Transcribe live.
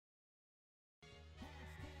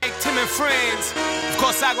and Friends. Of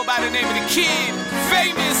course, I go by the name of the Kid,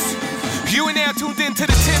 famous. You and now tuned into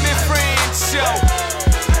the Tim and Friends show.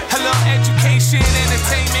 Hello, education,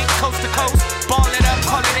 entertainment, coast to coast. Ball it up,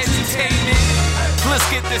 call it entertainment. Let's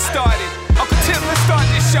get this started. Uncle Tim, let's start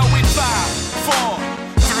this show in 5, 4,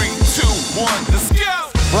 3, 2, 1. Let's go.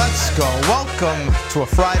 Let's go. Welcome to a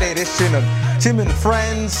Friday edition of Tim and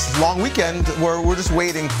Friends. Long weekend where we're just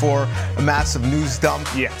waiting for a massive news dump.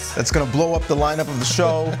 Yes. That's going to blow up the lineup of the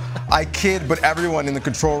show. I kid, but everyone in the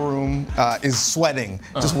control room is sweating,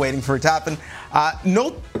 just waiting for it to happen.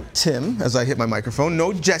 No Tim, as I hit my microphone,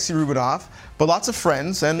 no Jesse Rubinoff, but lots of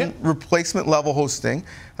friends and replacement level hosting,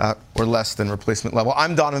 or less than replacement level.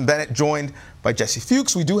 I'm Donovan Bennett, joined by Jesse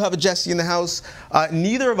Fuchs. We do have a Jesse in the house.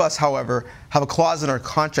 Neither of us, however, have a clause in our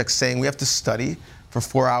contract saying we have to study for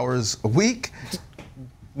 4 hours a week.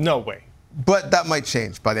 No way. But that might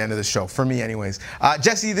change by the end of the show, for me anyways.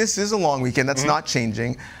 Jesse, this is a long weekend. That's not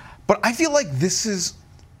changing. But I feel like this is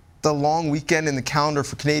the long weekend in the calendar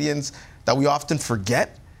for Canadians that we often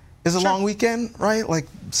forget is a long weekend, right? Like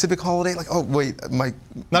civic holiday. Like, oh, wait,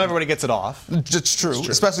 not everybody gets it off. It's true,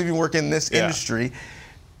 especially if you work in this industry.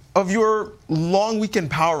 Of your long weekend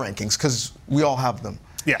power rankings, because we all have them.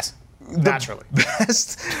 Yes, naturally. The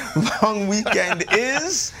best long weekend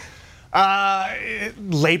is?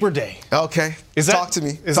 Labor Day. Okay. Talk to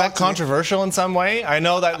me. Is that controversial in some way? I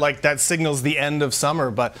know that that signals the end of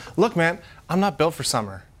summer, but look, man, I'm not built for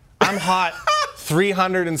summer. I'm hot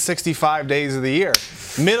 365 days of the year.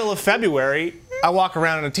 Middle of February, I walk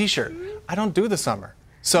around in a t-shirt. I don't do the summer.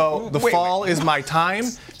 So the fall is my time.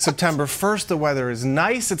 September 1st, the weather is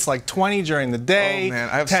nice. It's like 20 during the day. Oh, man,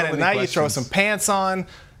 I have 10 so at many night, questions. you throw some pants on.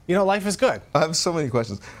 You know, life is good. I have so many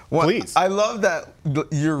questions. One, Please. I love that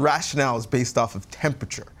your rationale is based off of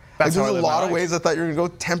temperature. That's there's how I a live my lot of life. ways I thought you were going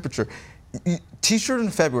to go temperature. T-shirt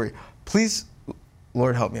in February. Please,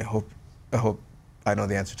 Lord help me. I hope I know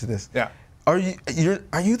the answer to this. Yeah. Are you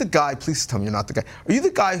the guy, please tell me you're not the guy, are you the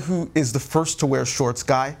guy who is the first to wear shorts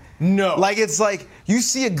guy? No. Like, it's like you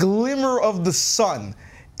see a glimmer of the sun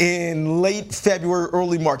in late February,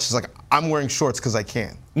 early March. It's like, I'm wearing shorts because I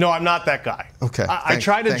can. No, I'm not that guy. Okay. I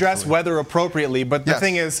try to dress weather appropriately, but the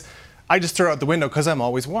thing is, I just throw it out the window because I'm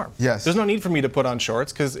always warm. Yes. There's no need for me to put on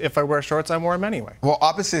shorts because if I wear shorts, I'm warm anyway. Well,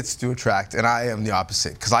 opposites do attract, and I am the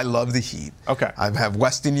opposite because I love the heat. Okay. I have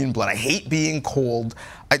West Indian blood. I hate being cold.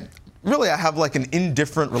 I have like an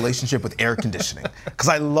indifferent relationship with air conditioning because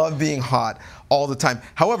I love being hot all the time.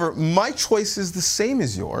 However, my choice is the same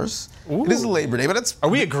as yours. Ooh. It is Labor Day, but it's. Are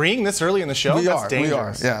we agreeing this early in the show? That's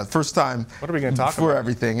dangerous. We are. Yeah, first time. What are we going to talk about? For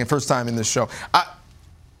everything, and first time in this show.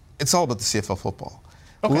 It's all about the CFL football.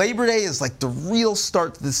 Okay. Labor Day is like the real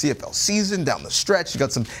start to the CFL season down the stretch. You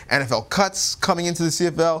got some NFL cuts coming into the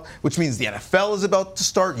CFL, which means the NFL is about to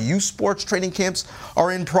start. Youth sports training camps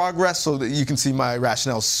are in progress, so that you can see my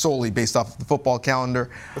rationale solely based off of the football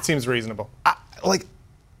calendar. That seems reasonable.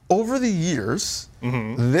 Over the years,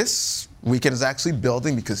 this weekend is actually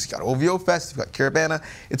building because you got OVO Fest, you got Caravana.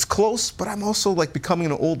 It's close, but I'm also like becoming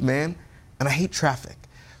an old man, and I hate traffic.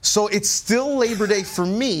 So it's still Labor Day for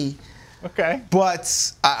me. Okay.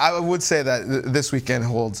 But I would say that this weekend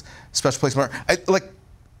holds a special place.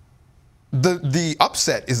 The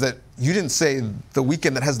upset is that you didn't say the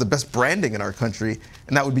weekend that has the best branding in our country,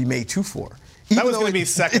 and that would be May 2-4. That was going to be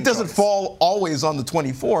second It doesn't fall always on the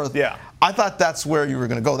 24th. Yeah. I thought that's where you were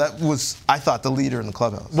going to go. That was, I thought, the leader in the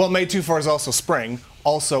clubhouse. Well, May 2-4 is also spring,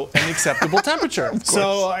 also an acceptable temperature.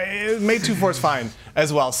 So May 2-4 is fine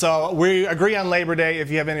as well. So we agree on Labor Day. If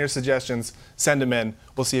you have any suggestions, send them in.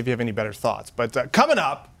 We'll see if you have any better thoughts. But coming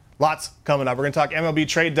up, lots coming up. We're going to talk MLB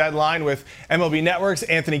trade deadline with MLB Network's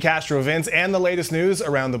Anthony Castro-Vince and the latest news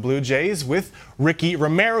around the Blue Jays with Ricky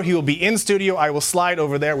Romero. He will be in studio. I will slide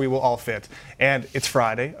over there. We will all fit. And it's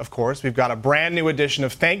Friday, of course. We've got a brand new edition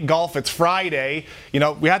of Thank Golf It's Friday. You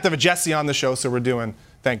know, we have to have a Jesse on the show, so we're doing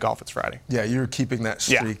Thank Golf It's Friday. Yeah, you're keeping that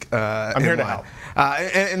streak. Yeah. I'm here to help.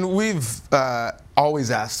 And we've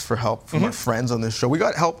always asked for help from our friends on this show. We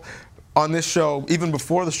got help on this show, even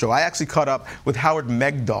before the show. I actually caught up with Howard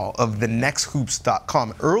Megdal of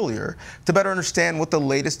thenexthoops.com earlier to better understand what the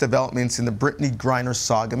latest developments in the Brittany Griner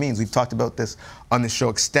saga means. We've talked about this on this show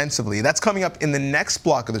extensively. That's coming up in the next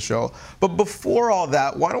block of the show. But before all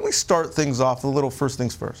that, why don't we start things off with a little first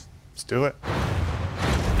things first? Let's do it.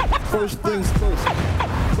 First things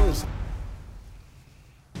first.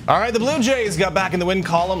 All right, the Blue Jays got back in the win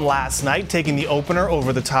column last night, taking the opener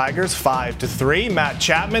over the Tigers 5-3. Matt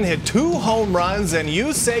Chapman hit 2 home runs, and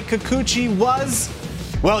Yusei Kikuchi was,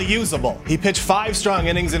 well, usable. He pitched 5 strong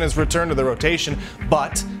innings in his return to the rotation,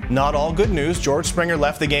 but not all good news. George Springer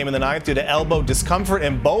left the game in the ninth due to elbow discomfort,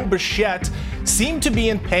 and Bo Bichette seemed to be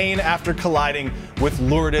in pain after colliding with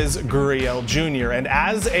Lourdes Gurriel Jr. And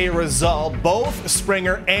as a result, both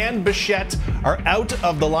Springer and Bichette are out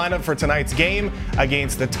of the lineup for tonight's game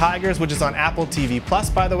against the Tigers, which is on Apple TV Plus,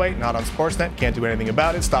 by the way, not on Sportsnet. Can't do anything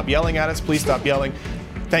about it. Stop yelling at us. Please stop yelling.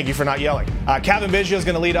 Thank you for not yelling. Kevin Biggio is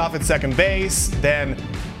going to lead off at second base. Then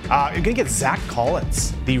you're going to get Zach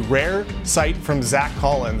Collins, the rare sight from Zach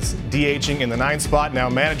Collins, DHing in the 9th spot. Now,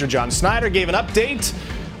 manager John Schneider gave an update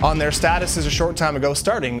on their statuses a short time ago,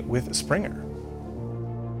 starting with Springer.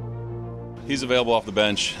 He's available off the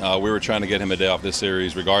bench. We were trying to get him a day off this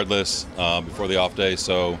series regardless before the off day,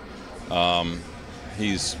 so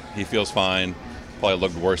he feels fine. Probably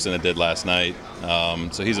looked worse than it did last night.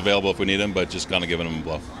 So he's available if we need him, but just kind of giving him a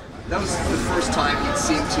blow. That was the first time he'd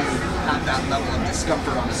seemed to have that level of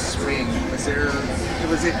discomfort on his swing.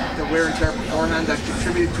 Was it the wear and tear beforehand that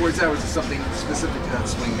contributed towards that, or was it something specific to that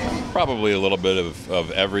swing maybe? Probably a little bit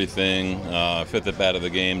of everything. Fifth at bat of the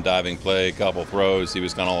game, diving play, couple throws. He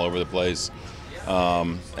was kind of all over the place.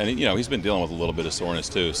 And he's been dealing with a little bit of soreness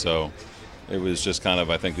too. So it was just kind of,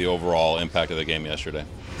 I think, the overall impact of the game yesterday.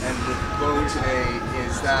 And with Bo today,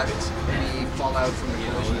 is that any fallout from the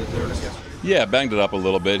collision with Lourdes yesterday? Yeah, banged it up a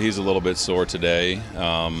little bit. He's a little bit sore today.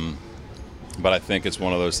 But I think it's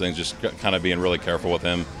one of those things, just kind of being really careful with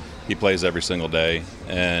him. He plays every single day,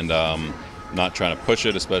 and not trying to push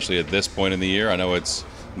it, especially at this point in the year. I know it's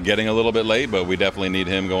getting a little bit late, but we definitely need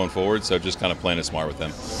him going forward, so just kind of playing it smart with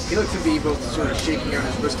him. He looked to be both sort of shaking out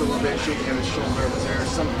his wrist a little bit, shaking out his shoulder. Was there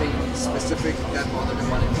something specific that bothered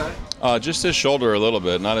him on impact? Just his shoulder a little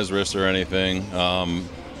bit, not his wrist or anything,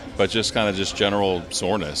 but just kind of just general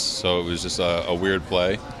soreness. So it was just a weird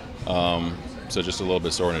play, so just a little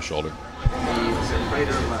bit sore in his shoulder. Was it right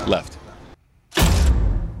or left? Left.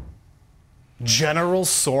 General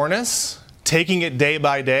soreness, taking it day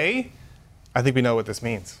by day. I think we know what this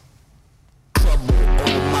means. We're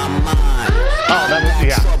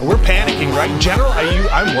panicking, right? General,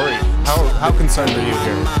 I'm worried. How concerned are you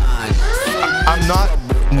here? I'm not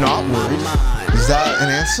worried. Is that an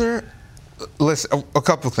answer? Listen, a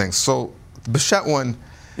couple things. So the Bichette one,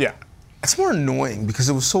 Yeah. it's more annoying because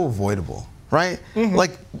it was so avoidable, right? Mm-hmm.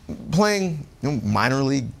 Like playing minor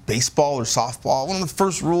league baseball or softball, one of the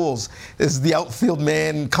first rules is the outfield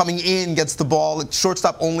man coming in gets the ball. Like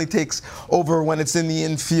shortstop only takes over when it's in the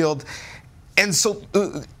infield. And so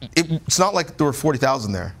it's not like there were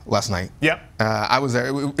 40,000 there last night. Yep. I was there.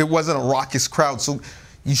 It wasn't a raucous crowd. So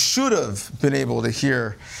you should have been able to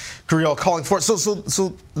hear Gurriel calling for it.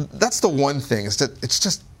 So that's the one thing, is that it's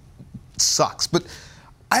just sucks. But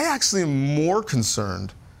I actually am more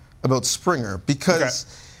concerned about Springer because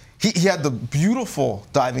he had the beautiful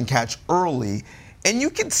diving catch early, and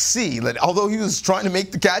you could see that although he was trying to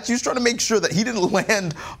make the catch, he was trying to make sure that he didn't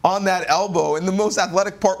land on that elbow. And the most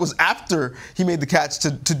athletic part was after he made the catch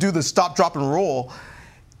to do the stop, drop, and roll.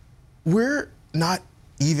 We're not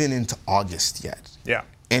even into August yet. Yeah.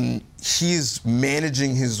 And he's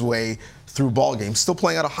managing his way through ball games, still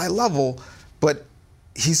playing at a high level, but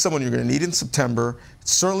he's someone you're going to need in September.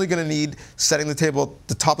 Certainly going to need setting the table at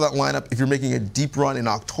the top of that lineup if you're making a deep run in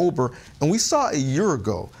October. And we saw a year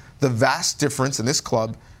ago the vast difference in this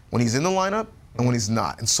club when he's in the lineup and when he's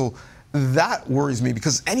not. And so that worries me,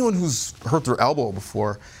 because anyone who's hurt their elbow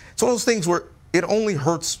before, it's one of those things where it only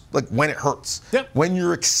hurts like when it hurts. Yep. When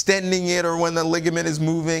you're extending it or when the ligament is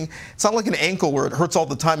moving. It's not like an ankle where it hurts all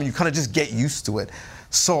the time and you kind of just get used to it.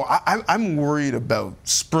 So I'm worried about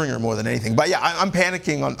Springer more than anything. But yeah, I'm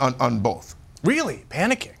panicking on both. Really?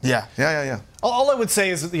 Panicking? Yeah. All I would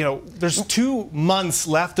say is, there's 2 months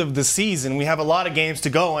left of the season. We have a lot of games to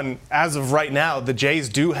go, and as of right now, the Jays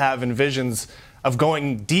do have envisions of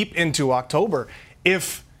going deep into October.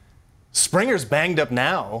 If Springer's banged up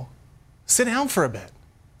now, sit down for a bit.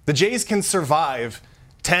 The Jays can survive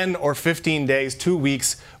 10 or 15 days, 2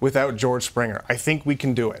 weeks without George Springer. I think we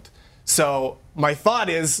can do it. So my thought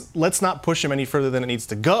is, let's not push him any further than it needs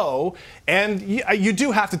to go. And you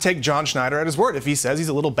do have to take John Schneider at his word. If he says he's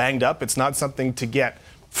a little banged up, it's not something to get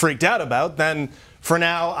freaked out about, then for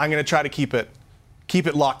now, I'm going to try to keep it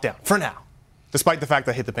locked down, for now, despite the fact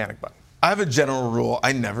that I hit the panic button. I have a general rule.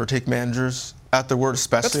 I never take managers at their word,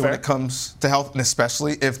 especially when it comes to health, and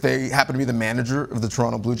especially if they happen to be the manager of the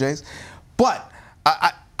Toronto Blue Jays. But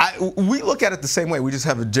we look at it the same way. We just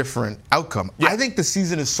have a different outcome. Yeah. I think the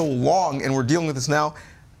season is so long, and we're dealing with this now,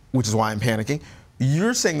 which is why I'm panicking.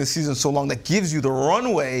 You're saying the season is so long that gives you the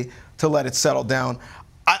runway to let it settle down.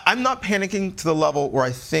 I'm not panicking to the level where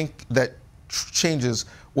I think that changes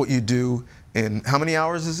what you do in how many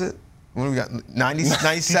hours is it? What do we got?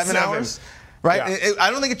 97 hours? right? Yeah. I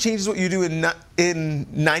don't think it changes what you do in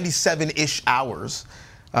 97-ish hours.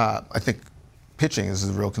 I think pitching is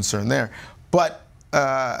the real concern there. But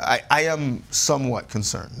I am somewhat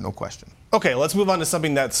concerned, no question. Okay, let's move on to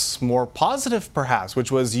something that's more positive, perhaps,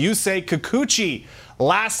 which was Yusei Kikuchi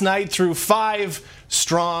last night threw 5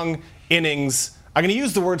 strong innings. I'm going to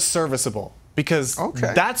use the word serviceable because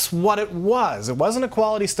that's what it was. It wasn't a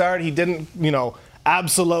quality start. He didn't,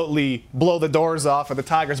 absolutely blow the doors off of the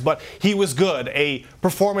Tigers, but he was good, a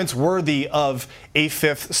performance worthy of a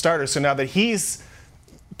 5th starter. So now that he's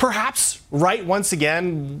perhaps right once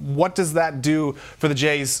again, what does that do for the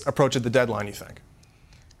Jays' approach at the deadline, you think?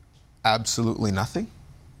 Absolutely nothing.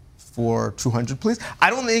 For 200, please. I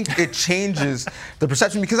don't think it changes the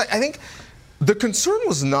perception because I think the concern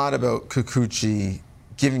was not about Kikuchi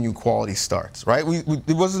giving you quality starts, right?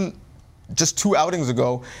 It wasn't just 2 outings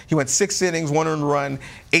ago. He went 6 innings, 1 earned run,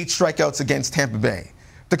 8 strikeouts against Tampa Bay.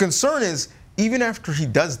 The concern is, even after he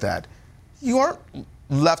does that, you aren't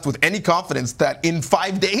left with any confidence that in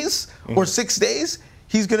 5 days or 6 days,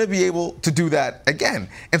 he's going to be able to do that again.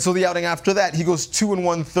 And so the outing after that, he goes 2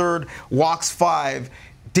 1/3, walks 5,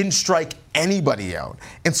 didn't strike anybody out.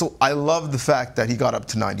 And so I love the fact that he got up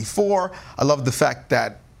to 94. I love the fact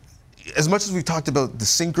that as much as we talked about the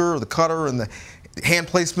sinker, the cutter, and the hand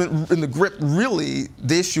placement and the grip, really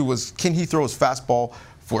the issue was, can he throw his fastball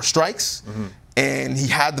for strikes? And he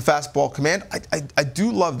had the fastball command. I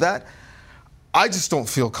do love that. I just don't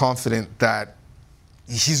feel confident that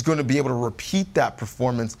he's going to be able to repeat that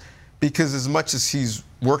performance because as much as he's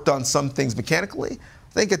worked on some things mechanically,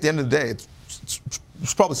 I think at the end of the day,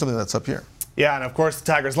 it's probably something that's up here. Yeah, and of course the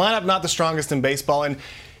Tigers lineup not the strongest in baseball. And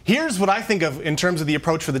here's what I think of in terms of the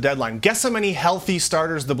approach for the deadline. Guess how many healthy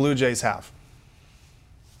starters the Blue Jays have?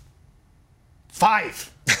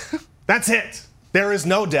 5. That's it. There is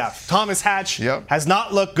no depth. Thomas Hatch has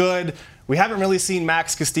not looked good. We haven't really seen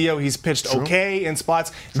Max Castillo. He's pitched okay in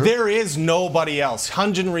spots. There is nobody else.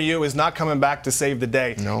 Hyunjin Ryu is not coming back to save the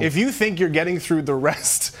day. No. If you think you're getting through the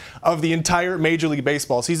rest of the entire Major League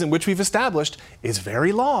Baseball season, which we've established is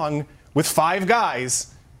very long, with 5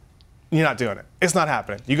 guys, you're not doing it. It's not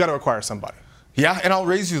happening. You got to acquire somebody. Yeah, and I'll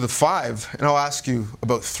raise you the 5, and I'll ask you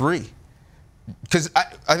about 3. Because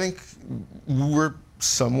I think we're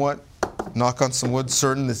somewhat, knock on some wood,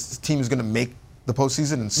 certain this team is going to make the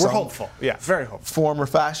postseason in some We're hopeful. Yeah, very hopeful. form or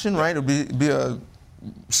fashion, right? It'll be a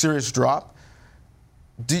serious drop.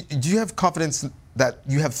 Do you have confidence that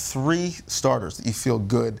you have 3 starters that you feel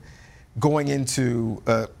good going into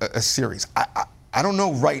a series? I don't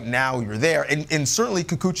know right now you're there, and certainly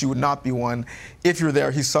Kikuchi would not be one. If you're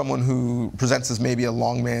there, he's someone who presents as maybe a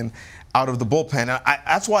long man out of the bullpen.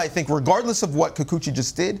 That's why I think regardless of what Kikuchi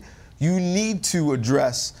just did, you need to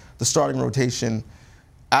address the starting rotation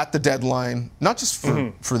at the deadline, not just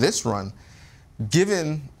for this run.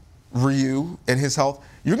 Given Ryu and his health,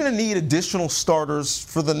 you're going to need additional starters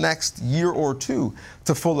for the next year or 2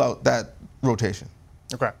 to fill out that rotation.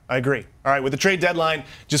 Okay, I agree. All right, with the trade deadline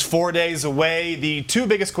just 4 days away, the 2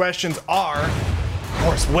 biggest questions are, of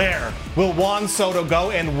course, where will Juan Soto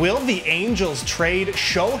go, and will the Angels trade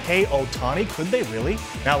Shohei Ohtani? Could they really?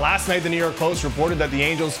 Now, last night, the New York Post reported that the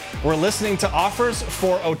Angels were listening to offers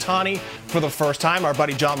for Ohtani for the first time. Our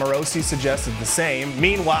buddy John Morosi suggested the same.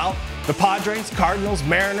 Meanwhile, the Padres, Cardinals,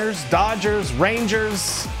 Mariners, Dodgers,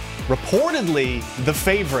 Rangers, reportedly the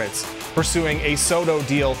favorites pursuing a Soto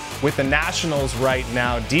deal with the Nationals right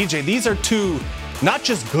now. DJ, these are 2 not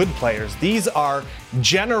just good players, these are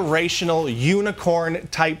generational unicorn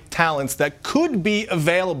type talents that could be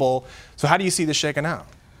available. So how do you see this shaking out?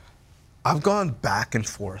 I've gone back and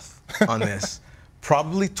forth on this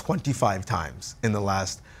probably 25 times in the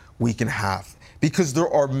last week and a half because there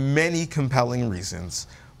are many compelling reasons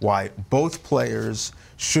why both players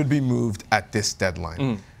should be moved at this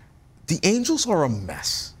deadline. The Angels are a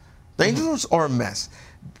mess. The Angels are a mess.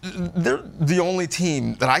 They're the only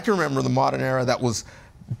team that I can remember in the modern era that was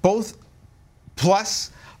both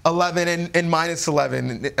plus 11 and minus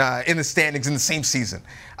 11 in the standings in the same season.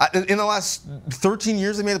 In the last 13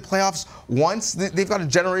 years, they made the playoffs once. They've got a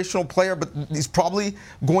generational player, but he's probably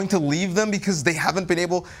going to leave them because they haven't been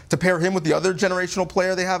able to pair him with the other generational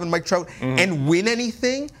player they have in Mike Trout and win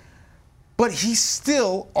anything. But he's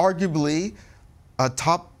still arguably a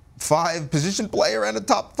top 5 position player and a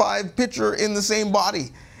top 5 pitcher in the same body.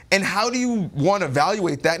 And how do you want to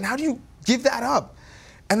evaluate that? And how do you give that up?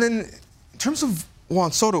 And then in terms of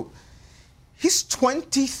Juan Soto, he's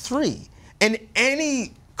 23. And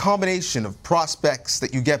any combination of prospects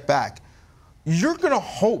that you get back, you're going to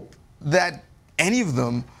hope that any of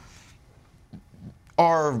them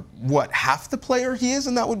are, half the player he is,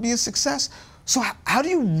 and that would be a success. So how do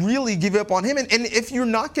you really give up on him? And if you're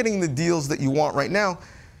not getting the deals that you want right now,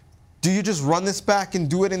 do you just run this back and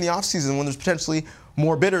do it in the offseason when there's potentially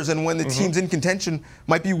more bidders and when the teams in contention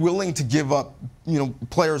might be willing to give up,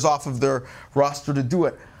 players off of their roster to do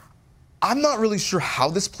it? I'm not really sure how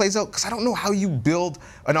this plays out because I don't know how you build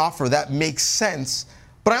an offer that makes sense.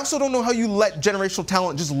 But I also don't know how you let generational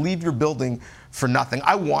talent just leave your building for nothing.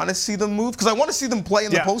 I want to see them move because I want to see them play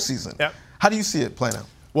in the postseason. Yep. How do you see it playing out?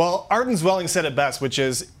 Well, Arden Zwelling said it best, which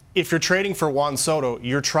is if you're trading for Juan Soto,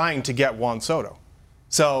 you're trying to get Juan Soto.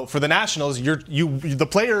 So for the Nationals, the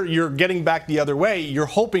player you're getting back the other way, you're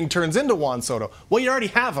hoping turns into Juan Soto. Well, you already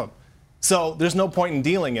have him. So there's no point in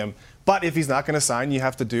dealing him. But if he's not going to sign, you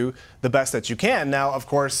have to do the best that you can. Now, of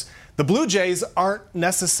course, the Blue Jays aren't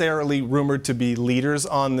necessarily rumored to be leaders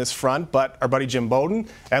on this front, but our buddy Jim Bowden,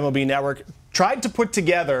 MLB Network, tried to put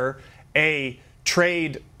together a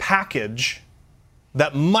trade package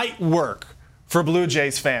that might work for Blue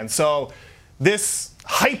Jays fans. So this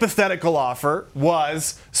hypothetical offer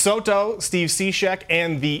was Soto, Steve Cishek,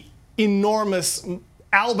 and the enormous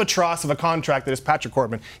albatross of a contract that is Patrick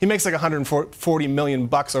Corbin. He makes like $140 million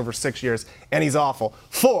over 6 years, and he's awful.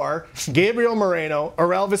 For Gabriel Moreno,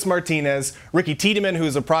 Orelvis Martinez, Ricky Tiedemann, who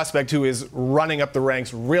is a prospect who is running up the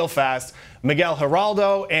ranks real fast, Miguel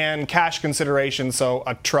Geraldo, and cash consideration, so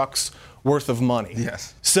a truck's worth of money.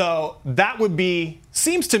 Yes. So that would be,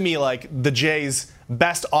 seems to me like the Jays'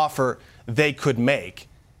 best offer they could make.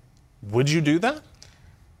 Would you do that?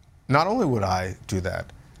 Not only would I do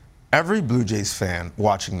that, every Blue Jays fan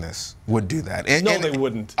watching this would do that. They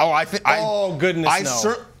wouldn't. Oh, I think. Oh, goodness,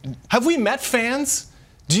 no. Have we met fans?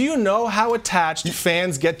 Do you know how attached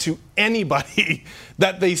fans get to anybody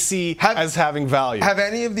that they see as having value? Have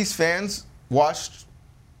any of these fans watched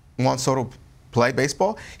Juan Soto play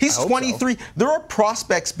baseball? He's 23. So. There are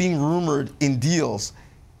prospects being rumored in deals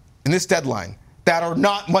in this deadline that are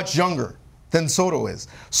not much younger than Soto is.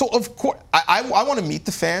 So, of course, I want to meet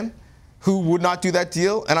the fan who would not do that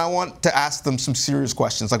deal, and I want to ask them some serious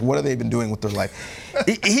questions, like what have they been doing with their life?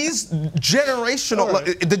 He's generational.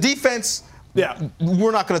 Right. The defense,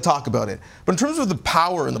 we're not going to talk about it. But in terms of the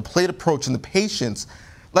power and the plate approach and the patience,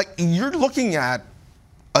 like you're looking at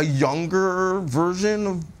a younger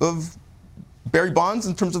version of Barry Bonds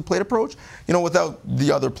in terms of plate approach, without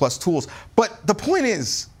the other plus tools. But the point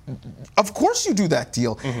is, of course you do that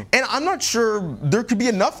deal. And I'm not sure there could be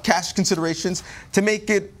enough cash considerations to make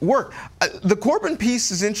it work. The Corbin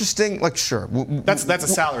piece is interesting. Like, sure. That's a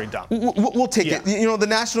salary dump. We'll take it. The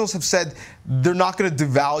Nationals have said they're not going to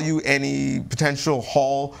devalue any potential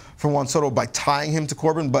haul for Juan Soto by tying him to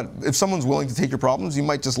Corbin, but if someone's willing to take your problems, you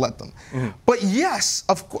might just let them. But yes,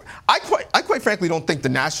 of course. I quite frankly don't think the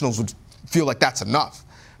Nationals would feel like that's enough.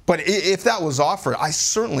 But if that was offered, I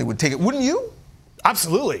certainly would take it. Wouldn't you?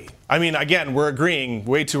 Absolutely. I mean, again, we're agreeing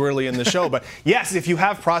way too early in the show, but yes, if you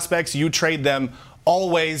have prospects, you trade them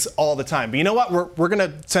always, all the time. But you know what? We're going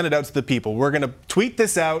to send it out to the people. We're going to tweet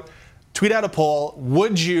this out, tweet out a poll.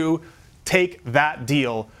 Would you take that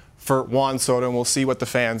deal for Juan Soto? And we'll see what the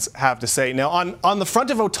fans have to say. Now, on the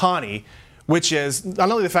front of Ohtani, which is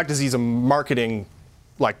not only the fact that he's a marketing,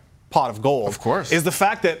 pot of gold. Of course. Is the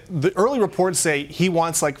fact that the early reports say he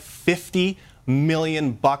wants $50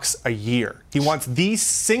 million a year. He wants the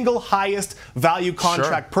single highest value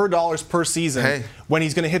contract per dollars per season when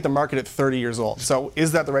he's going to hit the market at 30 years old. So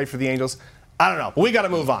is that the right for the Angels? I don't know. But we got to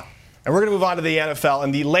move on. And we're going to move on to the NFL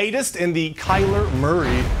and the latest in the Kyler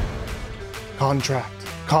Murray contract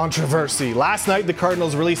controversy. Last night, the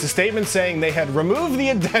Cardinals released a statement saying they had removed the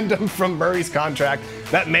addendum from Murray's contract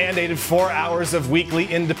that mandated 4 hours of weekly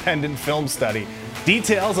independent film study.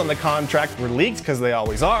 Details on the contract were leaked, because they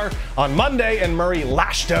always are, on Monday, and Murray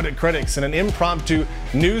lashed out at critics in an impromptu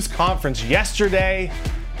news conference yesterday.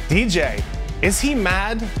 DJ, is he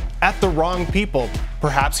mad at the wrong people?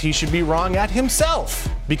 Perhaps he should be wrong at himself,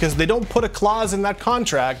 because they don't put a clause in that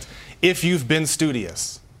contract if you've been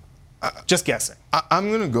studious. Just guessing. I'm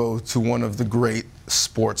going to go to one of the great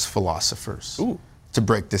sports philosophers to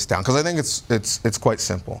break this down, because I think it's quite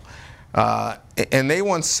simple. And they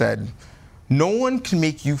once said, no one can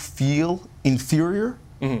make you feel inferior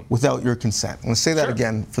without your consent. I'm going to say that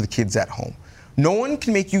again for the kids at home. No one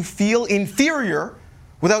can make you feel inferior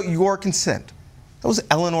without your consent. That was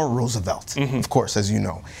Eleanor Roosevelt, of course, as you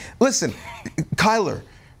know. Listen, Kyler,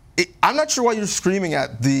 I'm not sure why you're screaming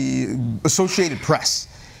at the Associated Press.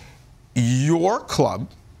 Your club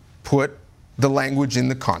put the language in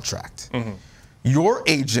the contract. Your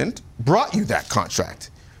agent brought you that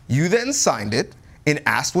contract. You then signed it and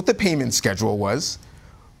asked what the payment schedule was.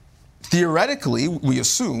 Theoretically, we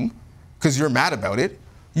assume, because you're mad about it,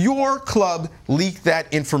 Your club leaked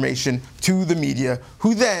that information to the media,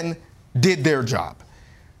 who then did their job.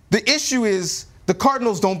 The issue is the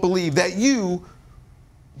Cardinals don't believe that you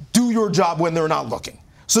do your job when they're not looking.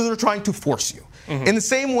 So they're trying to force you. In the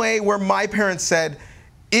same way where my parents said,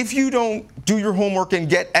 if you don't do your homework and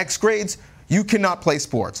get X grades, you cannot play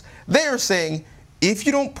sports. They are saying, if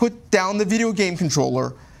you don't put down the video game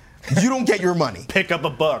controller, you don't get your money. Pick up a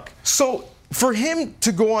book. So for him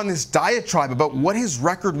to go on this diatribe about what his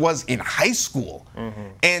record was in high school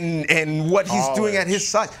and what he's doing at his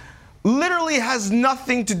size literally has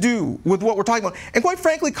nothing to do with what we're talking about. And quite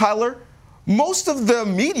frankly, Kyler, most of the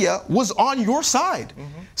media was on your side,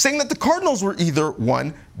 saying that the Cardinals were either,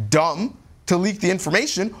 one, dumb to leak the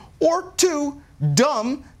information, or two,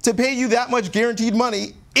 dumb to pay you that much guaranteed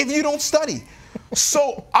money if you don't study.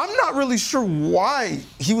 So I'm not really sure why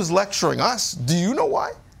he was lecturing us. Do you know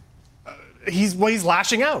why? He's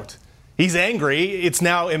lashing out. He's angry. It's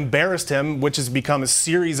now embarrassed him, which has become a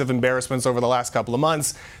series of embarrassments over the last couple of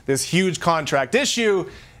months. This huge contract issue,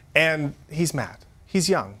 and he's mad. He's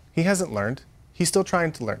young. He hasn't learned. He's still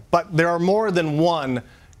trying to learn. But there are more than one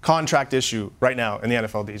contract issue right now in the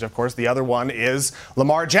NFL, DJ. Of course, the other one is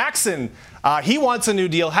Lamar Jackson. He wants a new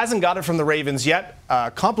deal, hasn't got it from the Ravens yet.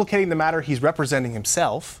 Complicating the matter, he's representing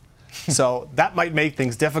himself. So that might make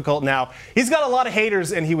things difficult. Now, he's got a lot of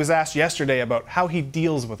haters, and he was asked yesterday about how he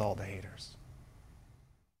deals with all the haters.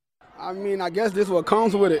 I mean, I guess this is what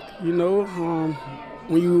comes with it, you know.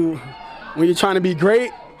 When you're trying to be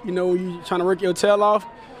great, you know, when you're trying to work your tail off,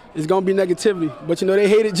 it's going to be negativity. But, you know, they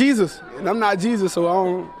hated Jesus, and I'm not Jesus, so I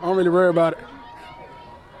don't really worry about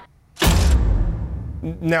it.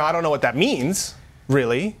 Now, I don't know what that means,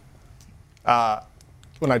 really,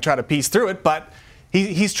 when I try to piece through it, but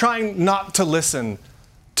he's trying not to listen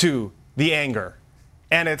to the anger.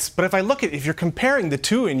 But if I look at, if you're comparing the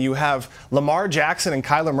two and you have Lamar Jackson and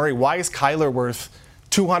Kyler Murray, why is Kyler worth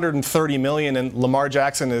 $230 million and Lamar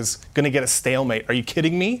Jackson is going to get a stalemate? Are you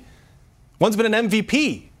kidding me? One's been an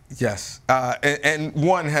MVP. Yes, and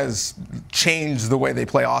one has changed the way they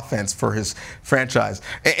play offense for his franchise.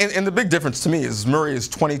 And the big difference to me is Murray is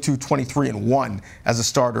 22-23-1 as a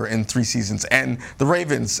starter in 3 seasons. And the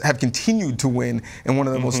Ravens have continued to win in one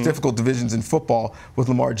of the most difficult divisions in football with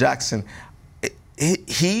Lamar Jackson.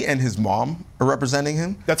 He and his mom are representing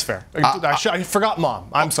him. That's fair. I forgot mom.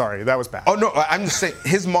 I'm sorry. That was bad. Oh, no, I'm just saying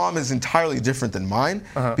his mom is entirely different than mine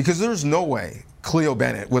because there's no way Cleo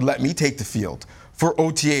Bennett would let me take the field for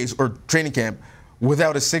OTAs or training camp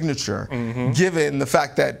without a signature, given the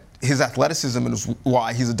fact that his athleticism is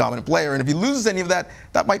why he's a dominant player. And if he loses any of that,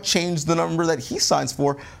 that might change the number that he signs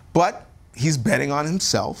for. But he's betting on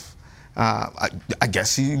himself. I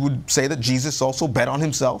guess he would say that Jesus also bet on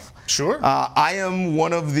himself. Sure. I am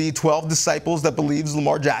one of the 12 disciples that believes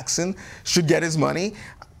Lamar Jackson should get his money.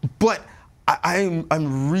 But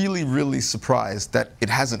I'm really, really surprised that it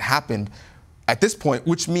hasn't happened at this point,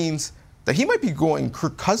 which means that he might be going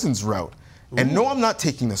Kirk Cousins' route. And no, I'm not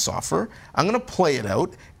taking this offer. I'm going to play it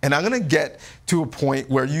out, and I'm going to get to a point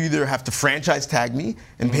where you either have to franchise tag me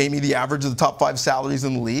and pay me the average of the top 5 salaries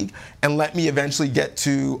in the league and let me eventually get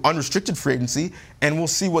to unrestricted free agency, and we'll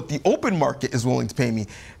see what the open market is willing to pay me.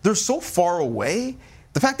 They're so far away.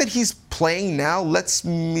 The fact that he's playing now lets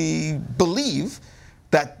me believe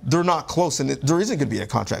that they're not close and there isn't going to be a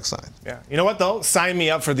contract signed. Yeah. You know what, though? Sign me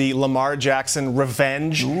up for the Lamar Jackson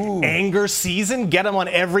revenge anger season. Get him on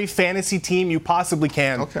every fantasy team you possibly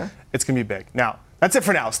can. Okay. It's going to be big. Now, that's it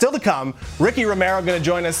for now. Still to come, Ricky Romero going to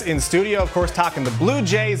join us in studio, of course, talking the Blue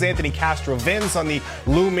Jays, Anthony Castro-Vince on the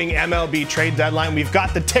looming MLB trade deadline. We've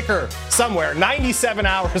got the ticker somewhere, 97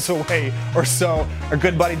 hours away or so. Our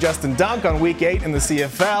good buddy Justin Dunk on Week 8 in the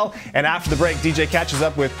CFL. And after the break, DJ catches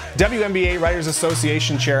up with WNBA Writers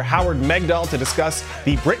Association Chair Howard Megdal to discuss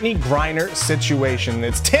the Brittany Griner situation.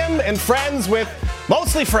 It's Tim and Friends with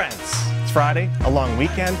Mostly Friends. It's Friday, a long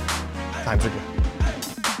weekend. Times are good.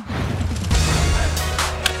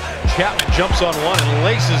 Chapman jumps on one and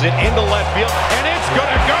laces it into left field, and it's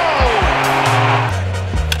gonna go!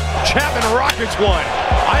 Chapman rockets one.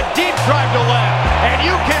 A deep drive to left, and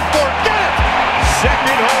you can forget it!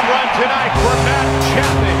 Second home run tonight for Matt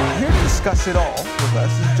Chapman. Here to discuss it all with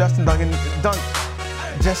us is Justin Duncan.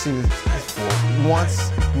 Jesse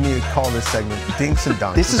wants me to call this segment Dinks and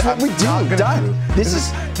Dunks. This is what we do, Dunk.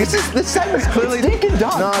 This segment's clearly Dink and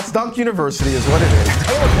Dunk. No, it's Dunk University is what it is.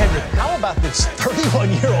 Taylor Hendrick, how about this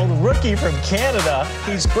 31-year-old rookie from Canada?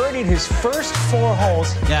 He's birdied his first 4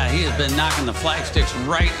 holes. Yeah, he has been knocking the flagsticks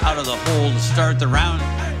right out of the hole to start the round.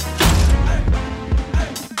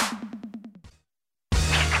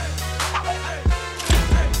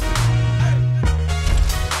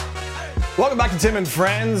 Welcome back to Tim and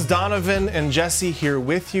Friends. Donovan and Jesse here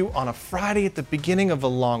with you on a Friday at the beginning of a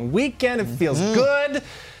long weekend. It feels good.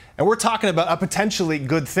 And we're talking about a potentially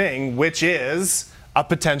good thing, which is a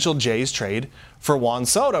potential Jays trade for Juan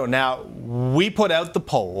Soto. Now, we put out the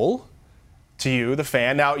poll to you, the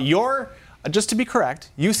fan. Now, just to be correct,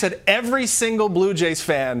 you said every single Blue Jays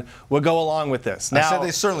fan would go along with this. Now, I said they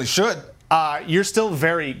certainly should. You're still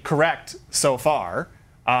very correct so far.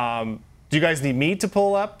 Do you guys need me to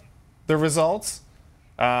pull up the results?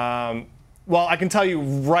 Well, I can tell you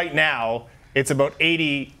right now, it's about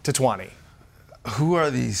 80 to 20. Who are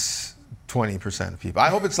these 20% of people? I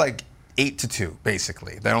hope it's like 8 to 2,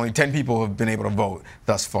 basically. That only 10 people have been able to vote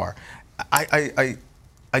thus far. I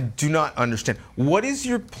do not understand. What is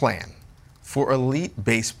your plan for elite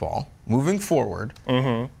baseball moving forward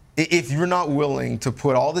if you're not willing to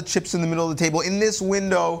put all the chips in the middle of the table in this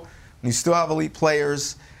window, and you still have elite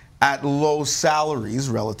players at low salaries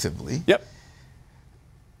relatively? Yep.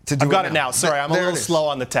 I've got it now. Sorry, I'm a little slow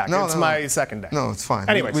on the tech. It's my second day. No, it's fine.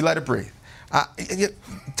 Anyways. We let it breathe.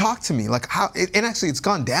 Talk to me. Like how? And actually, it's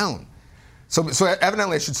gone down. So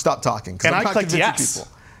evidently, I should stop talking. And I clicked yes.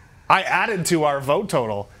 People. I added to our vote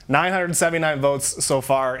total 979 votes so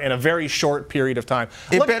far in a very short period of time.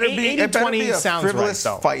 It better be a frivolous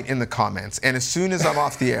fight in the comments. And as soon as I'm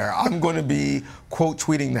off the air, I'm going to be quote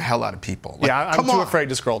tweeting the hell out of people. Like, yeah, I'm too afraid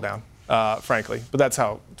to scroll down, frankly. But that's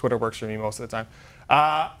how Twitter works for me most of the time.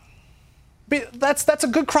 That's a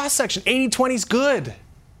good cross section. 80-20 is good.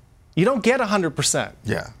 You don't get 100%.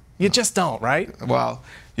 Yeah. You just don't, right? Well,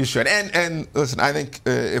 you should. And listen, I think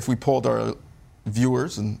if we polled our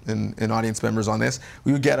viewers and audience members on this,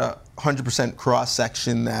 we would get a 100%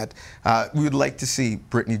 cross-section that we would like to see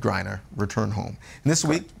Brittany Griner return home. And this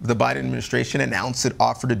week, the Biden administration announced it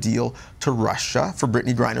offered a deal to Russia for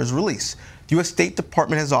Brittany Griner's release. The U.S. State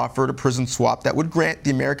Department has offered a prison swap that would grant the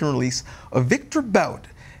American release of Victor Bout.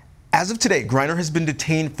 As of today, Griner has been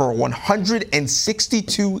detained for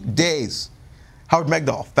 162 days. Howard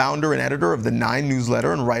Megdal, founder and editor of the 9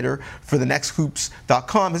 newsletter and writer for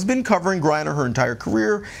thenexthoops.com, has been covering Griner her entire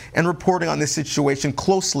career and reporting on this situation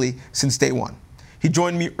closely since day one. He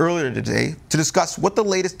joined me earlier today to discuss what the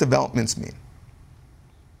latest developments mean.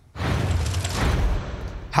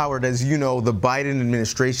 Howard, as you know, the Biden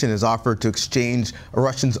administration has offered to exchange a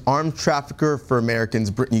Russian arms trafficker for Americans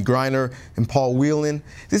Brittany Griner and Paul Whelan.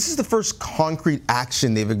 This is the first concrete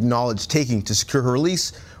action they've acknowledged taking to secure her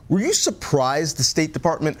release. Were you surprised the State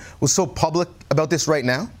Department was so public about this right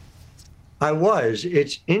now? I was.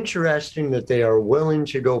 It's interesting that they are willing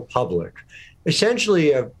to go public.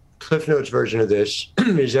 Essentially, a Cliff Notes version of this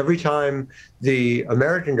is every time the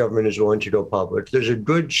American government is willing to go public, there's a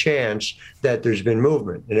good chance that there's been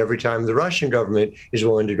movement. And every time the Russian government is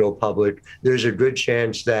willing to go public, there's a good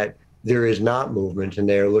chance that there is not movement and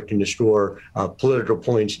they are looking to score political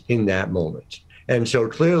points in that moment. And so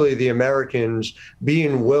clearly the Americans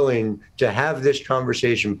being willing to have this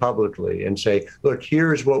conversation publicly and say, look,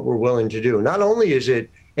 here's what we're willing to do. Not only is it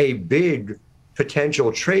a big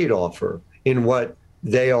potential trade offer in what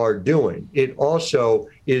they are doing, it also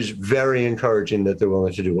is very encouraging that they're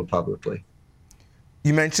willing to do it publicly.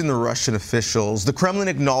 You mentioned the Russian officials. The Kremlin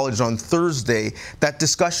acknowledged on Thursday that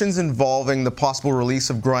discussions involving the possible release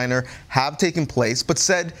of Griner have taken place, but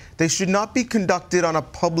said they should not be conducted on a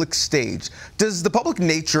public stage. Does the public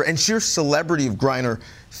nature and sheer celebrity of Griner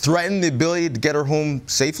threaten the ability to get her home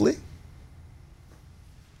safely?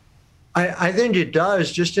 I think it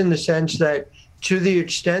does, just in the sense that to the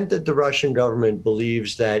extent that the Russian government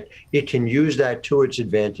believes that it can use that to its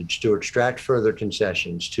advantage to extract further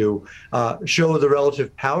concessions, to show the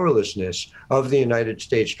relative powerlessness of the United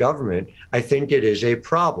States government, I think it is a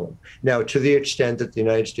problem. Now, to the extent that the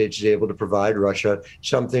United States is able to provide Russia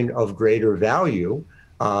something of greater value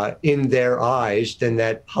in their eyes than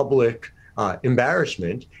that public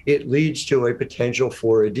embarrassment, it leads to a potential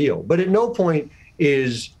for a deal. But at no point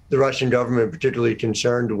is the Russian government particularly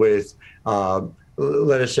concerned with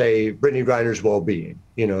let us say, Brittany Griner's well-being.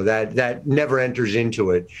 You know, that never enters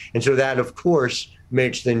into it. And so that, of course,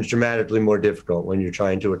 makes things dramatically more difficult when you're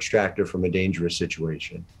trying to extract her from a dangerous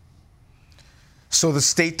situation. So the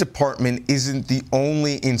State Department isn't the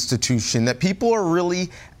only institution that people are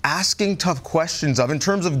really asking tough questions of in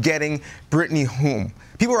terms of getting Brittany home.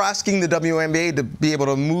 People are asking the WNBA to be able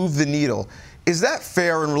to move the needle. Is that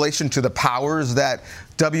fair in relation to the powers that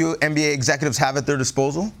WNBA executives have at their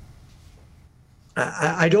disposal?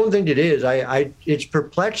 I don't think it is. It's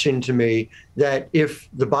perplexing to me that if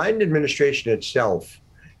the Biden administration itself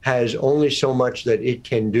has only so much that it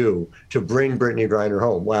can do to bring Brittany Griner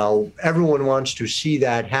home, well, everyone wants to see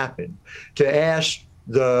that happen. To ask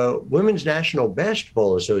the Women's National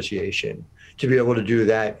Basketball Association to be able to do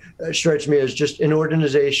that strikes me as just an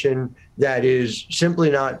organization that is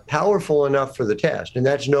simply not powerful enough for the task. And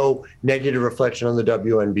that's no negative reflection on the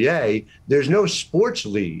WNBA. There's no sports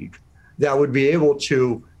league that would be able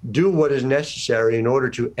to do what is necessary in order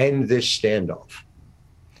to end this standoff.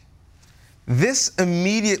 This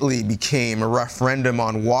immediately became a referendum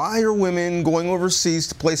on why are women going overseas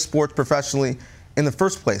to play sports professionally in the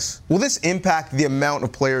first place. Will this impact the amount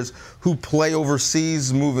of players who play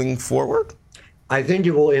overseas moving forward? I think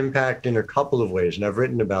it will impact in a couple of ways, and I've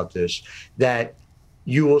written about this, that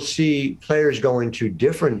you will see players going to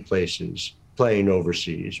different places playing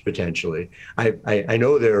overseas, potentially. I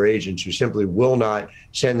know there are agents who simply will not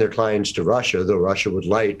send their clients to Russia, though Russia would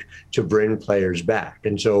like to bring players back.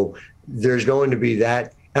 And so there's going to be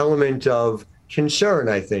that element of concern,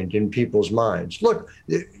 I think, in people's minds. Look,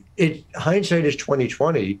 hindsight is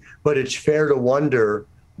 2020, but it's fair to wonder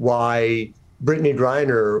why Brittany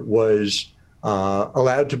Griner was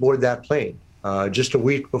allowed to board that plane just a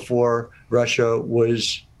week before Russia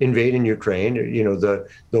was invading Ukraine. You know,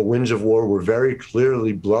 the winds of war were very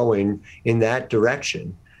clearly blowing in that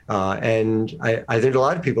direction. And I think a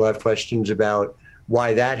lot of people have questions about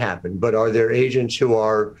why that happened. But are there agents who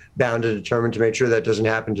are bound and determined to make sure that doesn't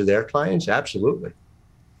happen to their clients? Absolutely.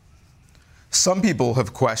 Some people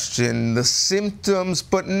have questioned the symptoms,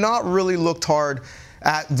 but not really looked hard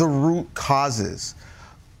at the root causes.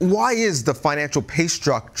 Why is the financial pay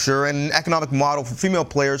structure and economic model for female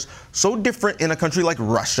players so different in a country like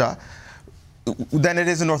Russia than it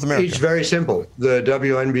is in North America? It's very simple. The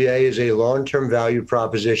WNBA is a long-term value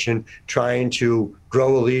proposition trying to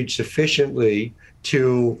grow a league sufficiently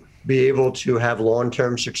to be able to have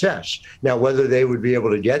long-term success. Now, whether they would be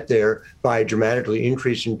able to get there by dramatically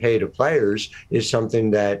increasing pay to players is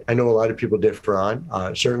something that I know a lot of people differ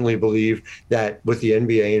on. Certainly believe that with the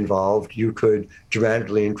NBA involved, you could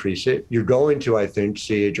dramatically increase it. You're going to, I think,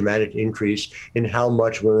 see a dramatic increase in how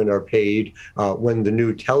much women are paid when the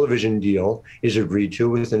new television deal is agreed to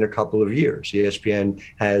within a couple of years. ESPN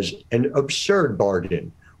has an absurd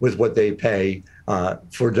bargain with what they pay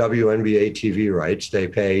for WNBA TV rights. They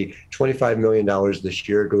pay $25 million this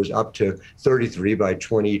year. It goes up to $33 by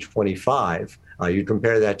 2025. You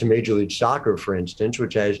compare that to Major League Soccer, for instance,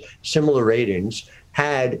 which has similar ratings,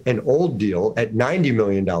 had an old deal at $90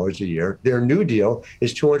 million a year. Their new deal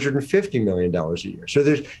is $250 million a year. So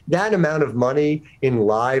there's that amount of money in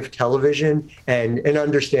live television, and an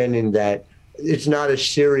understanding that it's not a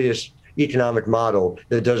serious economic model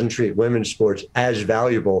that doesn't treat women's sports as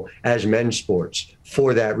valuable as men's sports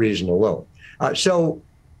for that reason alone. So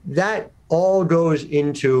that all goes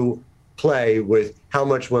into play with how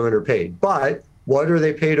much women are paid. But what are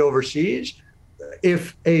they paid overseas?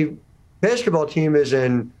 If a basketball team is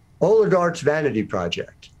an oligarch's vanity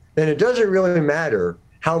project, then it doesn't really matter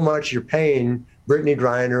how much you're paying Brittany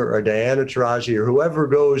Griner or Diana Taurasi or whoever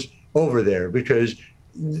goes over there, because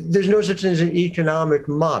there's no such thing as an economic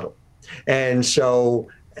model. And so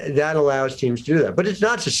that allows teams to do that. But it's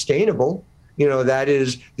not sustainable. You know, that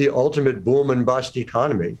is the ultimate boom and bust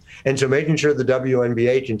economy. And so making sure the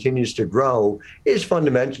WNBA continues to grow is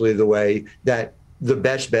fundamentally the way that the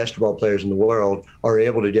best basketball players in the world are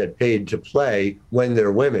able to get paid to play when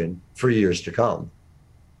they're women for years to come.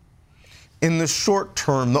 In the short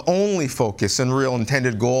term, the only focus and real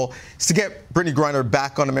intended goal is to get Brittany Griner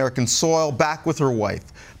back on American soil, back with her wife.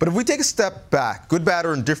 But if we take a step back, good, bad,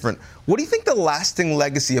 or indifferent, what do you think the lasting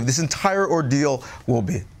legacy of this entire ordeal will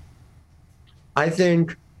be? I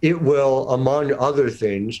think it will, among other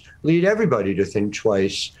things, lead everybody to think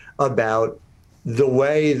twice about the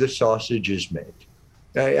way the sausage is made.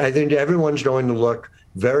 I think everyone's going to look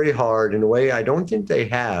very hard in a way I don't think they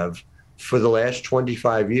have for the last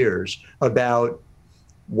 25 years about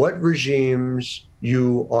what regimes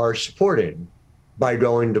you are supporting by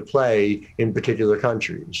going to play in particular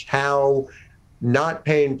countries, how not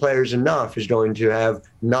paying players enough is going to have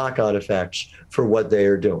knock-on effects for what they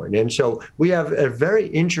are doing. And so we have a very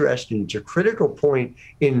interesting, it's a critical point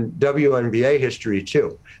in WNBA history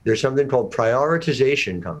too. There's something called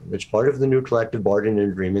prioritization coming. It's part of the new collective bargaining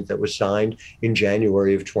agreement that was signed in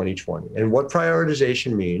January of 2020. And what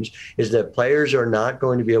prioritization means is that players are not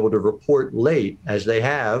going to be able to report late, as they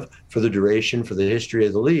have for the duration, for the history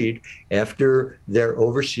of the league, after their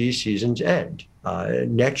overseas seasons end.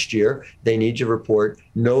 Next year, they need to report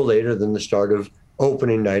no later than the start of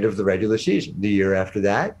opening night of the regular season. The year after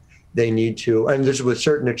that, they need to, and this is with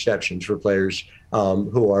certain exceptions for players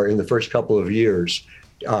who are in the first couple of years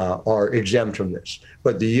are exempt from this.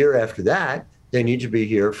 But the year after that, they need to be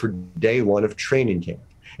here for day one of training camp.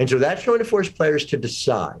 And so that's going to force players to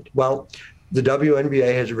decide, well, the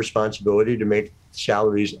WNBA has a responsibility to make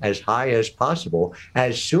salaries as high as possible,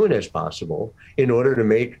 as soon as possible, in order to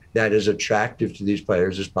make that as attractive to these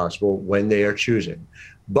players as possible when they are choosing.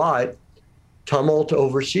 But tumult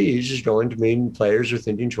overseas is going to mean players are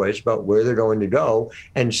thinking twice about where they're going to go,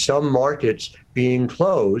 and some markets being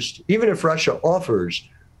closed, even if Russia offers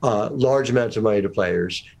large amounts of money to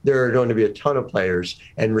players, there are going to be a ton of players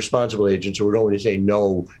and responsible agents who are going to say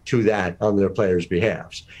no to that on their players'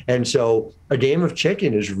 behalves. And so a game of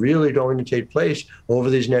chicken is really going to take place over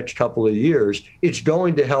these next couple of years. It's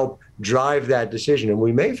going to help drive that decision. And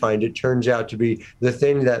we may find it turns out to be the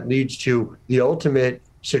thing that leads to the ultimate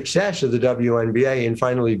success of the WNBA in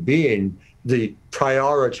finally being the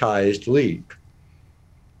prioritized league.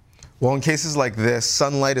 Well, in cases like this,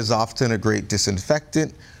 sunlight is often a great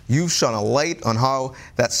disinfectant. You've shone a light on how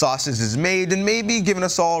that sausage is made and maybe given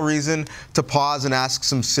us all a reason to pause and ask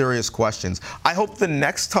some serious questions. I hope the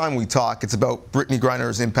next time we talk, it's about Brittney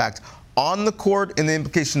Griner's impact on the court and the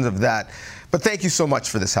implications of that. But thank you so much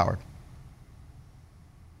for this, Howard.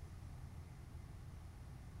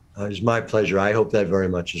 It's my pleasure. I hope that very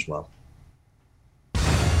much as well.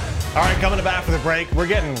 All right, coming back for the break, we're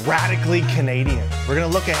getting radically Canadian. We're going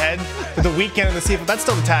to look ahead to the weekend and see if that's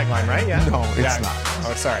still the tagline, right? Yeah. No, it's not.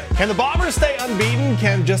 Oh, sorry. Can the Bombers stay unbeaten?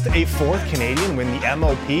 Can just a fourth Canadian win the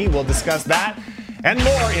MOP? We'll discuss that and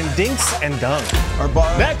more in Dinks and Dunks.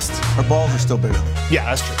 Next. Our balls are still bigger. Yeah,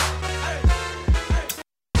 that's true.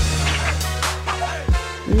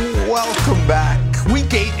 Welcome back.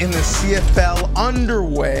 Week 8 in the CFL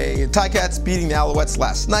underway. Ticats beating the Alouettes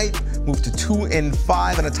last night, moved to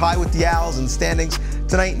 2-5 and a tie with the Owls in standings.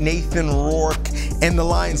 Tonight, Nathan Rourke and the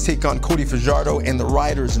Lions take on Cody Fajardo and the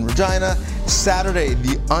Riders in Regina. Saturday,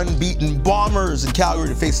 the unbeaten Bombers in Calgary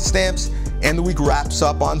to face the Stamps. And the week wraps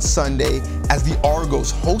up on Sunday as the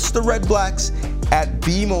Argos host the Red Blacks at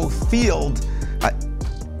BMO Field.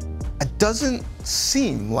 It doesn't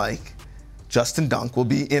seem like Justin Dunk will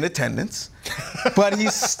be in attendance, but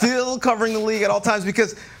he's still covering the league at all times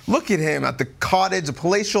because look at him at the cottage, a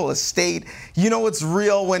palatial estate. You know it's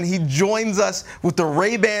real when he joins us with the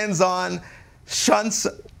Ray-Bans on, sun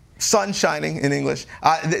shining in English.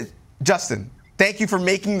 Justin, thank you for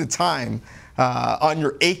making the time on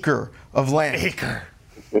your acre of land. Acre.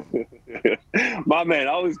 My man,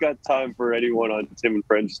 I always got time for anyone on Tim and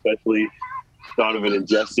Friends, especially Donovan and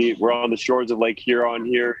Jesse. We're on the shores of Lake Huron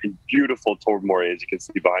here in beautiful Tobermory, as you can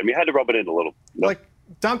see behind me. I had to rub it in a little. Like,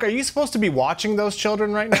 Dunk, are you supposed to be watching those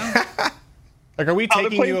children right now? Like, are we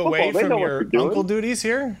taking you away from your uncle duties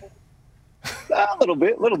here? A little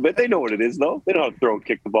bit. They know what it is, though. They know how to throw and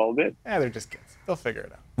kick the ball a bit. Yeah, they're just kids. They'll figure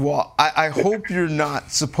it out. Well, I hope you're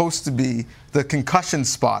not supposed to be the concussion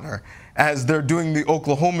spotter as they're doing the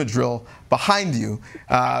Oklahoma drill behind you,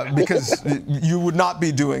 because you would not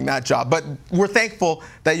be doing that job. But we're thankful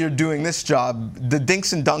that you're doing this job, the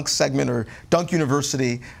Dinks and Dunks segment, or Dunk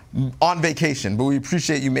University, on vacation. But we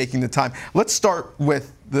appreciate you making the time. Let's start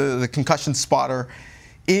with the concussion spotter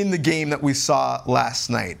in the game that we saw last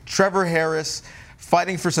night. Trevor Harris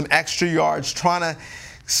fighting for some extra yards, trying to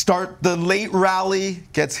start the late rally,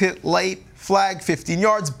 gets hit late, flag 15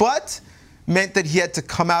 yards, but meant that he had to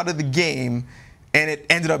come out of the game, and it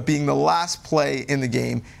ended up being the last play in the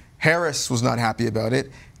game. Harris was not happy about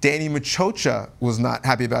it. Danny Machocha was not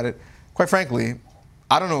happy about it. Quite frankly,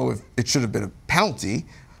 I don't know if it should have been a penalty,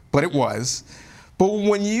 but it was. But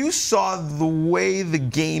when you saw the way the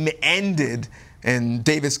game ended, and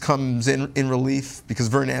Davis comes in relief because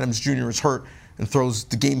Vernon Adams Jr. is hurt and throws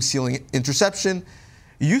the game-sealing interception,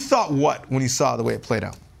 you thought what when you saw the way it played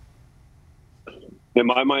out? In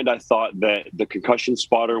my mind, I thought that the concussion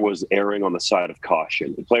spotter was erring on the side of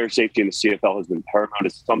caution. The player safety in the CFL has been paramount.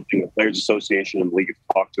 It's something the Players Association and the league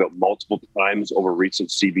have talked about multiple times over recent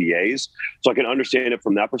CBAs. So I can understand it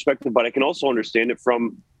from that perspective, but I can also understand it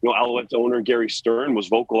from, Alouettes owner Gary Stern was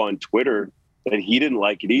vocal on Twitter that he didn't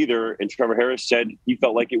like it either. And Trevor Harris said he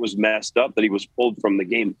felt like it was messed up, that he was pulled from the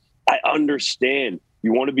game. I understand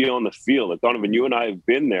you want to be on the field. Like Donovan, you and I have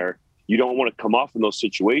been there. You don't want to come off in those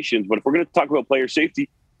situations. But if we're going to talk about player safety,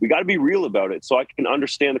 we got to be real about it. So I can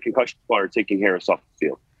understand the concussion spotter taking Harris off the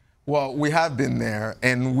field. Well, we have been there,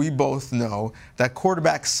 and we both know that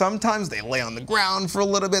quarterbacks, sometimes they lay on the ground for a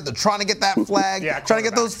little bit. They're trying to get that flag, trying to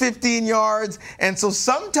get those 15 yards. And so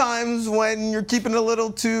sometimes when you're keeping it a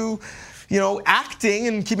little too, acting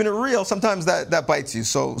and keeping it real, sometimes that bites you.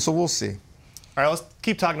 So we'll see. All right, let's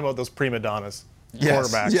keep talking about those prima donnas,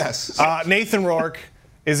 quarterbacks. Yes. Nathan Rourke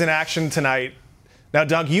is in action tonight. Now,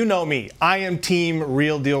 Doug, you know me. I am team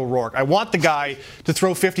real deal Rourke. I want the guy to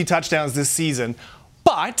throw 50 touchdowns this season.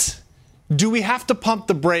 But do we have to pump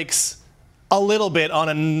the brakes a little bit on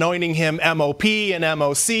anointing him MOP and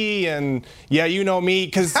MOC, and yeah, you know me,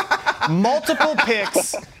 because multiple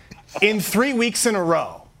picks in 3 weeks in a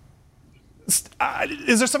row.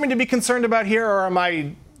 Is there something to be concerned about here, or am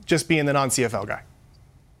I just being the non-CFL guy?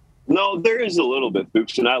 No, there is a little bit,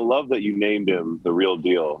 Fuchs, and I love that you named him the real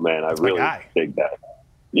deal, man. I really dig that.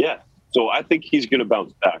 Yeah, so I think he's going to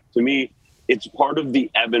bounce back. To me, it's part of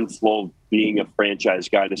the ebb and flow of being a franchise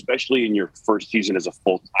guy, and especially in your first season as a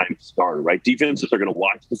full-time starter, right? Defenses are going to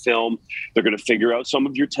watch the film. They're going to figure out some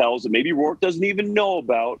of your tells that maybe Rourke doesn't even know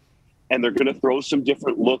about, and they're going to throw some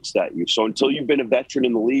different looks at you. So until you've been a veteran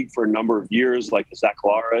in the league for a number of years, like Zach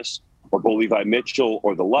Collaros or Bo Levi Mitchell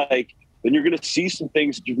or the like, then you're going to see some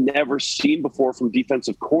things that you've never seen before from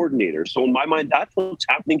defensive coordinators. So in my mind, that's what's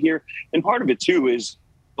happening here. And part of it, too, is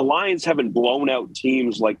the Lions haven't blown out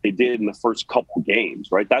teams like they did in the first couple games,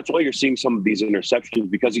 right? That's why you're seeing some of these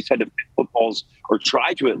interceptions, because he's had to fit footballs, or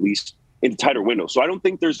try to at least, in tighter windows. So I don't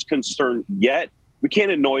think there's concern yet. We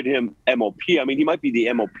can't anoint him MOP. I mean, he might be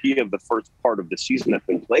the MOP of the first part of the season that's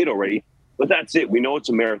been played already, but that's it. We know it's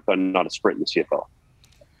a marathon, not a sprint in the CFL.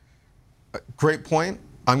 Great point.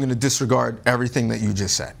 I'm going to disregard everything that you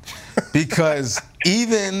just said, because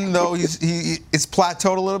even though it's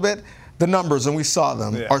plateaued a little bit, the numbers, and we saw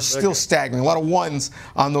them, are still staggering. A lot of ones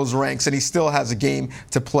on those ranks, and he still has a game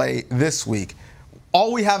to play this week.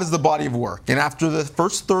 All we have is the body of work, and after the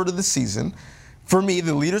first third of the season, for me,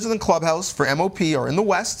 the leaders in the clubhouse for MOP are in the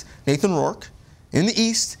West, Nathan Rourke, in the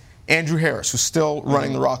East, Andrew Harris, who's still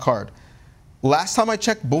running the rock hard. Last time I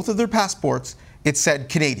checked both of their passports, it said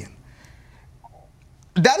Canadian.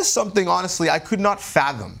 That is something, honestly, I could not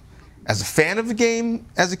fathom as a fan of the game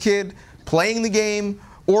as a kid, playing the game,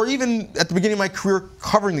 or even at the beginning of my career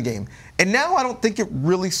covering the game. And now I don't think it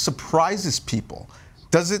really surprises people.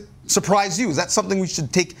 Does it surprise you? Is that something we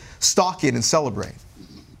should take stock in and celebrate?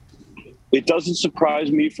 It doesn't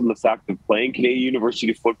surprise me from the fact of playing Canadian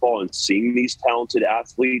University football and seeing these talented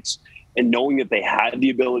athletes and knowing that they had the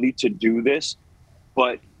ability to do this.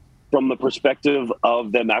 But from the perspective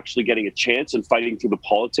of them actually getting a chance and fighting through the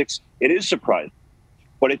politics, it is surprising.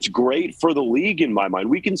 But it's great for the league in my mind.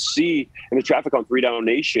 We can see in the traffic on 3 Down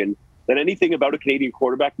Nation that anything about a Canadian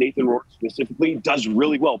quarterback, Nathan Rourke specifically, does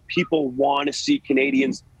really well. People want to see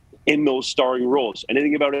Canadians in those starring roles.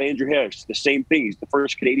 Anything about Andrew Harris, the same thing. He's the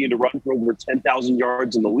first Canadian to run for over 10,000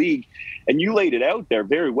 yards in the league. And you laid it out there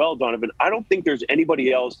very well, Donovan. I don't think there's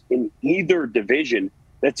anybody else in either division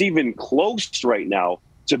that's even close right now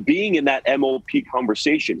to being in that MOP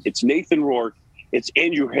conversation. It's Nathan Rourke, it's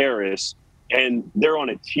Andrew Harris, and they're on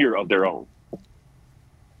a tier of their own.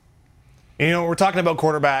 You know, we're talking about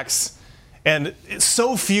quarterbacks, and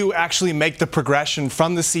so few actually make the progression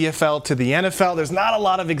from the CFL to the NFL. There's not a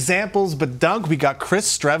lot of examples, but Dunk, we got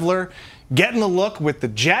Chris Streveler getting a look with the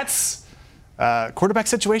Jets. Quarterback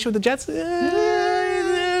situation with the Jets?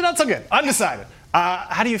 Not so good. Undecided.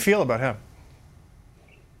 How do you feel about him?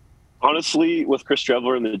 Honestly, with Chris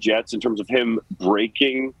Streveler and the Jets, in terms of him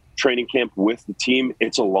breaking training camp with the team,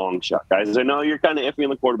 it's a long shot, guys. I know you're kind of iffy in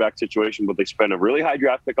the quarterback situation, but they spent a really high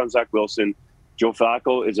draft pick on Zach Wilson. Joe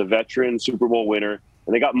Flacco is a veteran Super Bowl winner.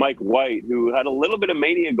 And they got Mike White, who had a little bit of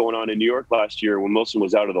mania going on in New York last year when Wilson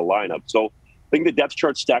was out of the lineup. So I think the depth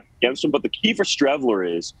chart's stacked against him. But the key for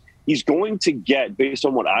Streveler is he's going to get, based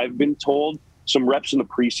on what I've been told, some reps in the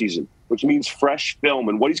preseason, which means fresh film.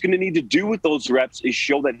 And what he's going to need to do with those reps is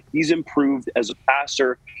show that he's improved as a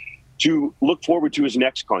passer to look forward to his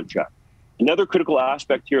next contract. Another critical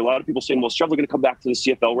aspect here, a lot of people saying, well, Streveler going to come back to the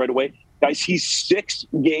CFL right away. Guys, he's 6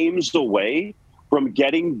 games away from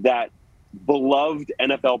getting that beloved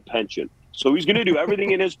NFL pension. So he's going to do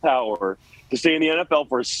everything in his power to stay in the NFL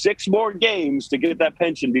for 6 more games to get that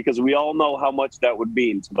pension, because we all know how much that would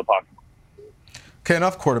mean to the pocketbook. Okay,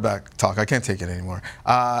 enough quarterback talk. I can't take it anymore.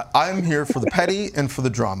 I'm here for the petty and for the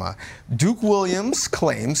drama. Duke Williams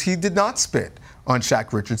claims he did not spit on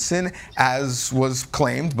Shaq Richardson, as was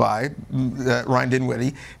claimed by Ryan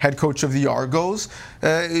Dinwiddie, head coach of the Argos.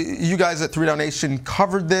 You guys at 3 Down Nation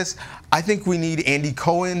covered this. I think we need Andy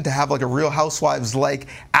Cohen to have like a Real Housewives-like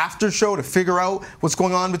after show to figure out what's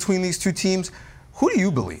going on between these two teams. Who do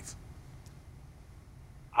you believe?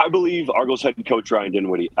 I believe Argos head coach Ryan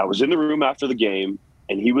Dinwiddie. I was in the room after the game,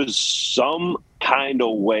 and he was some kind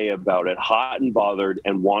of way about it, hot and bothered,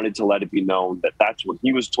 and wanted to let it be known that that's what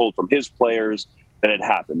he was told from his players that had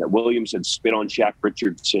happened, that Williams had spit on Shaq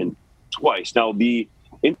Richardson twice. Now, the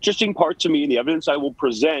interesting part to me, and the evidence I will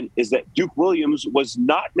present, is that Duke Williams was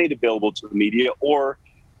not made available to the media, or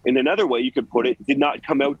in another way you could put it, did not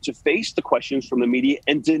come out to face the questions from the media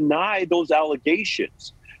and deny those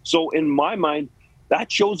allegations. So in my mind, that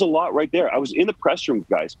shows a lot right there. I was in the press room,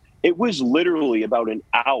 guys. It was literally about an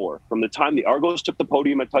hour from the time the Argos took the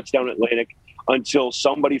podium at Touchdown Atlantic until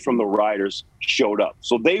somebody from the Riders showed up.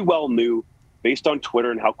 So they well knew, based on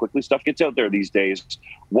Twitter and how quickly stuff gets out there these days,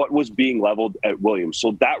 what was being leveled at Williams.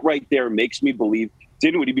 So that right there makes me believe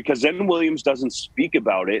Dinwiddie, because then Williams doesn't speak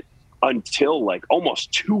about it until like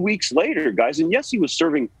almost 2 weeks later, guys. And yes, he was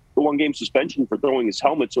serving the 1-game suspension for throwing his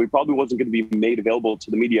helmet, so he probably wasn't going to be made available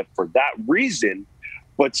to the media for that reason.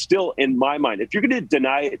 But still, in my mind, if you're going to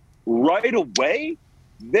deny it right away,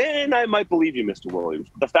 then I might believe you, Mr. Williams.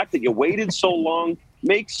 But the fact that you waited so long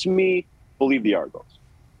makes me believe the Argos.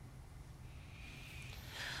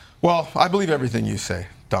 Well, I believe everything you say,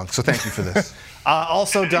 Dunk, so thank you for this.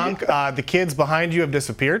 Also, Dunk, the kids behind you have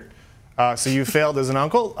disappeared, so you failed as an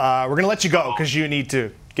uncle. We're going to let you go because you need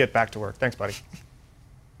to get back to work. Thanks, buddy.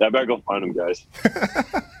 I better go find them, guys.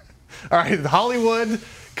 All right, the Hollywood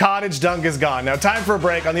Cottage Dunk is gone. Now, time for a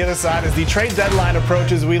break. On the other side, as the trade deadline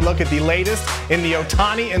approaches, we look at the latest in the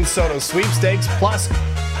Ohtani and Soto sweepstakes, plus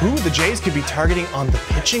who the Jays could be targeting on the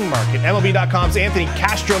pitching market. MLB.com's Anthony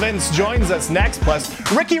Castrovince joins us next, plus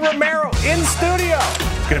Ricky Romero in studio.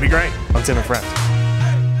 It's going to be great on Tim and Friends.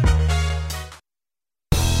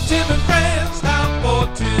 Tim and Friends, time for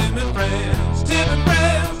Tim and Friends. Tim and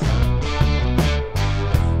Friends.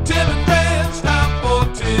 Tim and Friends, time for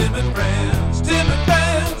Tim and Friends. Tim and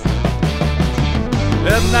Friends.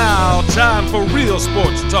 And now, time for real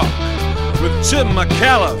sports talk with Tim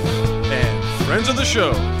McAuliffe and friends of the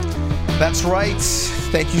show. That's right.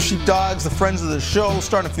 Thank you, Sheepdogs, the friends of the show.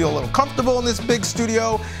 Starting to feel a little comfortable in this big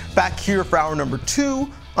studio. Back here for hour number 2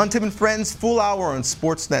 on Tim and Friends, full hour on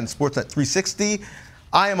Sportsnet and Sportsnet 360.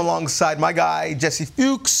 I am alongside my guy, Jesse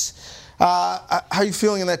Fuchs. How are you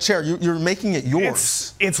feeling in that chair? You're making it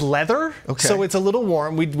yours. It's leather, okay. So it's a little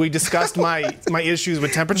warm. We discussed my issues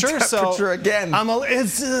with temperature. Temperature again.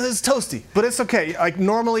 It's toasty, but it's okay. Like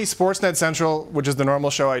normally, Sportsnet Central, which is the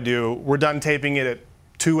normal show I do, we're done taping it at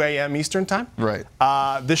 2 a.m. Eastern time. Right.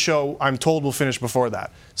 This show, I'm told, will finish before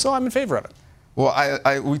that, so I'm in favor of it.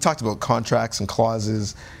 Well, we talked about contracts and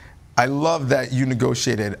clauses. I love that you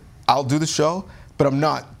negotiated. I'll do the show, but I'm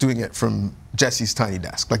not doing it from Jesse's tiny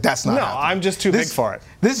desk. Like, that's not happening. I'm just too big for it.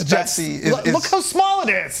 Jesse is... Look how small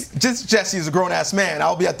it is! Just Jesse is a grown-ass man.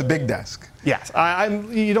 I'll be at the big desk. Yes.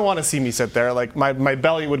 You don't want to see me sit there. Like, my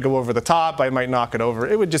belly would go over the top. I might knock it over.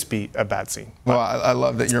 It would just be a bad scene. Well, I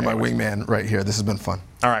love that you're my wingman right here. This has been fun.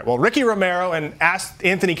 All right. Well, Ricky Romero and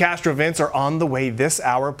Anthony Castrovince are on the way this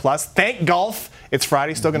hour. Plus, thank golf. It's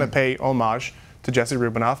Friday. Still going to pay homage to Jesse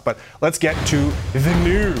Rubinoff, but let's get to the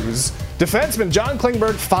news. Defenseman John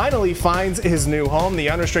Klingberg finally finds his new home. The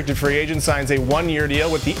unrestricted free agent signs a 1-year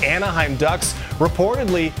deal with the Anaheim Ducks,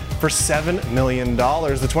 reportedly for $7 million. The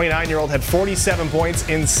 29-year-old had 47 points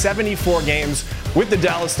in 74 games with the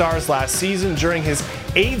Dallas Stars last season. During his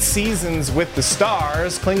 8 seasons with the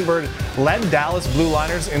Stars, Klingberg led Dallas Blue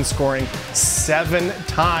Liners in scoring 7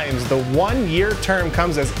 times. The 1-year term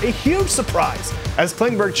comes as a huge surprise as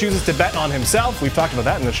Klingberg chooses to bet on himself. We've talked about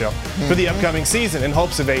that in the show for the upcoming season in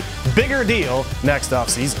hopes of a bigger deal next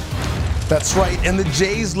offseason. That's right, and the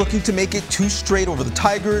Jays looking to make it 2 straight over the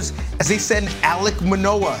Tigers as they send Alek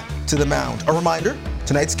Manoah to the mound. A reminder,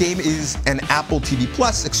 tonight's game is an Apple TV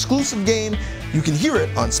Plus exclusive game. You can hear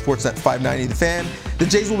it on Sportsnet 590 The Fan. The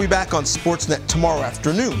Jays will be back on Sportsnet tomorrow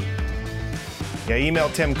afternoon. Yeah, email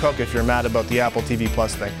Tim Cook if you're mad about the Apple TV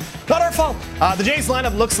Plus thing. Not our fault. The Jays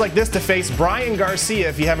lineup looks like this to face Brian Garcia.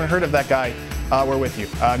 If you haven't heard of that guy, we're with you.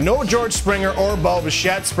 No George Springer or Bo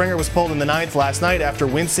Bichette. Springer was pulled in the 9th last night after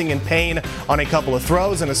wincing in pain on a couple of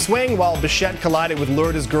throws and a swing, while Bichette collided with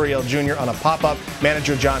Lourdes Gurriel Jr. on a pop-up.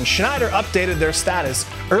 Manager John Schneider updated their status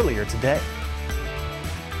earlier today.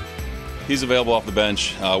 He's available off the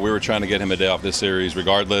bench. We were trying to get him a day off this series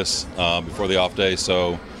regardless before the off day,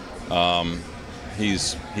 so he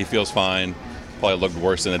feels fine. Probably looked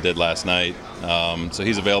worse than it did last night. So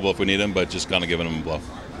he's available if we need him, but just kind of giving him a blow.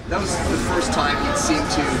 That was the first time he'd seemed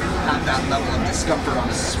to have that level of discomfort on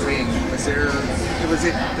his swing. Was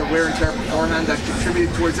it the wear and tear beforehand that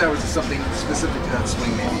contributed towards that, or was it something specific to that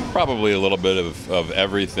swing maybe? Probably a little bit of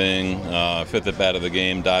everything. Fifth at bat of the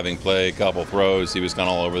game, diving play, couple throws. He was kind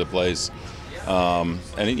of all over the place. And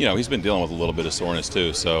he's been dealing with a little bit of soreness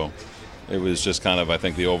too. So it was just kind of, I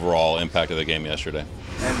think, the overall impact of the game yesterday.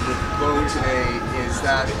 And with Bo today, is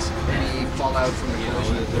that any fallout from the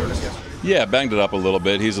collision that there was yesterday? Yeah, banged it up a little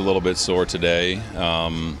bit. He's a little bit sore today.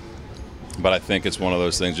 But I think it's one of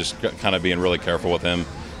those things, just kind of being really careful with him.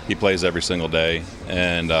 He plays every single day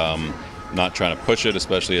and not trying to push it,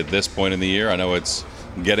 especially at this point in the year. I know it's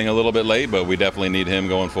getting a little bit late, but we definitely need him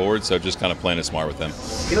going forward. So just kind of playing it smart with him.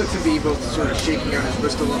 He looked to be both sort of shaking out his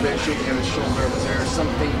wrist a little bit, shaking out his shoulder. Was there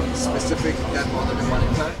something specific that bothered him on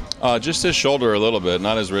impact? Just his shoulder a little bit,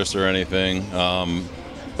 not his wrist or anything,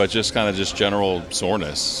 but just kind of just general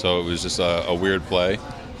soreness. So it was just a weird play.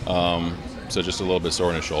 So just a little bit sore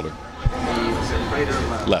in his shoulder. Was it right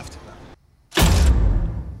or left? Left.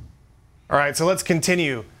 All right, so let's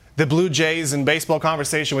continue the Blue Jays and baseball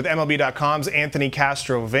conversation with MLB.com's Anthony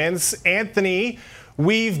Castro Vince. Anthony,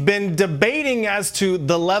 we've been debating as to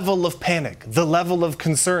the level of panic, the level of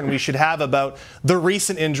concern we should have about the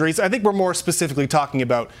recent injuries. I think we're more specifically talking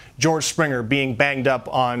about George Springer being banged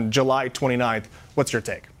up on July 29th. What's your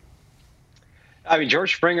take? I mean,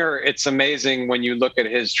 George Springer, it's amazing when you look at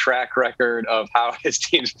his track record of how his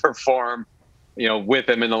teams perform, you know, with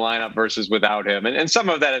him in the lineup versus without him. And some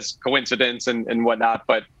of that is coincidence and whatnot,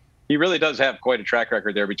 but he really does have quite a track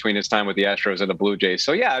record there between his time with the Astros and the Blue Jays.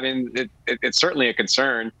 So, yeah, I mean, it's certainly a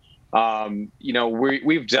concern. You know,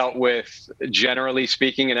 we've dealt with, generally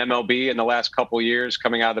speaking, in MLB in the last couple of years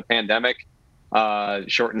coming out of the pandemic,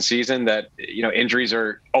 shortened season, that, you know, injuries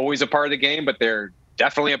are always a part of the game, but they're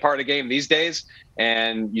definitely a part of the game these days,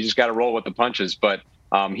 and you just got to roll with the punches. But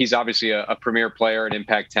he's obviously a premier player, an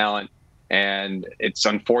impact talent, and it's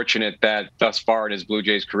unfortunate that thus far in his Blue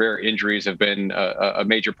Jays career, injuries have been a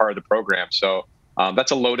major part of the program. So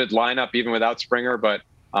that's a loaded lineup even without Springer, but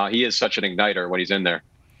he is such an igniter when he's in there.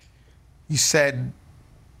 You said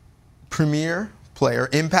premier player,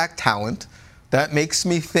 impact talent. That makes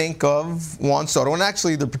me think of Juan Soto. And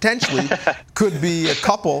actually, there potentially could be a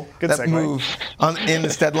couple that move in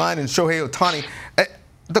this deadline, and Shohei Ohtani.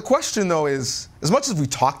 The question, though, is, as much as we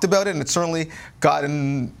talked about it, and it's certainly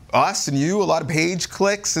gotten us and you a lot of page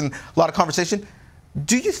clicks and a lot of conversation,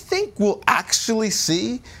 do you think we'll actually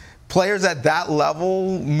see players at that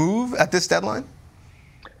level move at this deadline?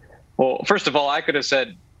 Well, first of all, I could have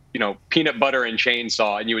said, you know, peanut butter and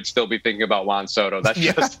chainsaw, and you would still be thinking about Juan Soto. That's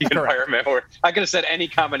just the environment where I could have said any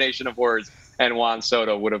combination of words, and Juan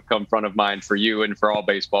Soto would have come front of mind for you and for all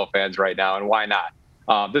baseball fans right now. And why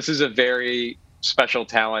not? This is a very special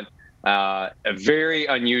talent, a very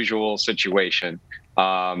unusual situation.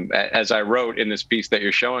 As I wrote in this piece that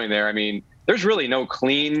you're showing there, I mean, there's really no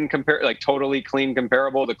totally clean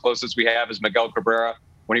comparable. The closest we have is Miguel Cabrera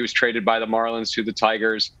when he was traded by the Marlins to the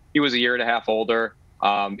Tigers. He was a year and a half older.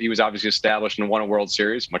 He was obviously established and won a World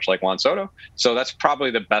Series, much like Juan Soto. So that's probably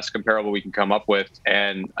the best comparable we can come up with.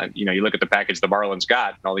 And, you know, you look at the package the Marlins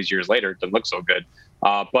got, and all these years later, it doesn't look so good.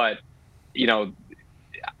 But, you know,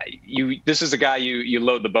 this is a guy you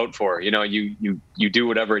load the boat for. You know, you do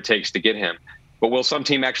whatever it takes to get him. But will some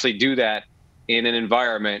team actually do that in an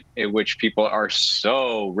environment in which people are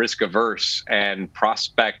so risk averse and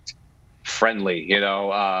prospect friendly? You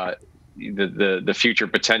know, the future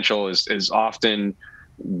potential is often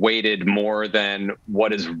weighted more than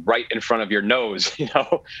what is right in front of your nose, you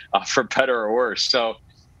know, for better or worse. So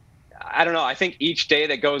I don't know. I think each day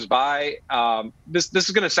that goes by, this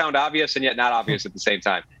is going to sound obvious and yet not obvious at the same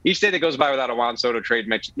time. Each day that goes by without a Juan Soto trade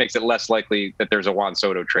makes it less likely that there's a Juan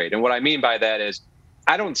Soto trade. And what I mean by that is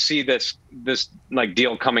I don't see this like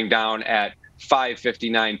deal coming down at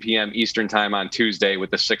 5:59 p.m. Eastern time on Tuesday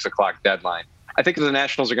with the 6 o'clock deadline. I think if the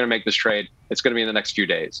Nationals are going to make this trade, it's going to be in the next few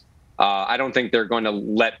days. I don't think they're going to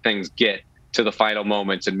let things get to the final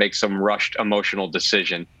moments and make some rushed emotional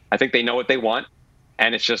decision. I think they know what they want,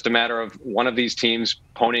 and it's just a matter of one of these teams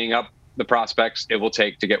ponying up the prospects it will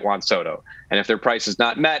take to get Juan Soto. And if their price is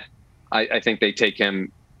not met, I think they take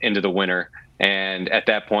him into the winter. And at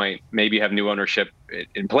that point, maybe have new ownership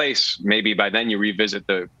in place. Maybe by then you revisit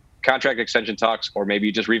the contract extension talks, or maybe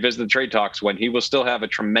you just revisit the trade talks when he will still have a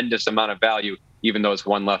tremendous amount of value, even though it's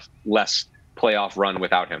one less playoff run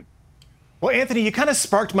without him. Well, Anthony, you kind of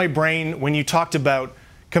sparked my brain when you talked about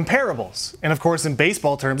comparables. And of course, in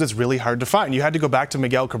baseball terms, it's really hard to find. You had to go back to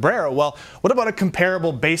Miguel Cabrera. Well, what about a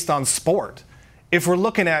comparable based on sport? If we're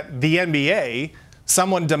looking at the NBA,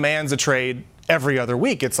 someone demands a trade every other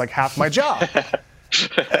week. It's like half my job.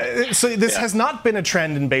 So this has not been a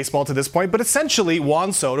trend in baseball to this point, but essentially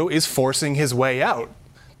Juan Soto is forcing his way out.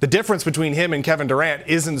 The difference between him and Kevin Durant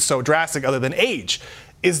isn't so drastic other than age.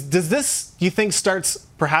 Does this, you think, starts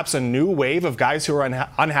perhaps a new wave of guys who are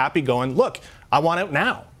unhappy going, look, I want out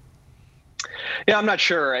now? Yeah, I'm not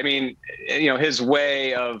sure. I mean, you know, his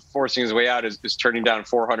way of forcing his way out is turning down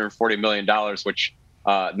 $440 million, which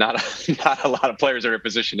not a lot of players are in a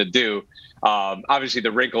position to do. Obviously,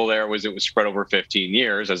 the wrinkle there was it was spread over 15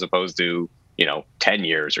 years as opposed to, 10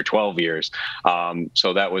 years or 12 years.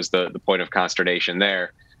 So that was the point of consternation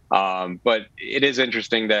there. But it is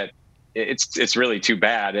interesting that it's really too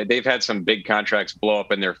bad. They've had some big contracts blow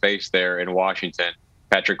up in their face there in Washington.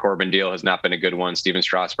 Patrick Corbin deal has not been a good one. Steven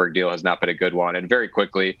Strasburg deal has not been a good one. And very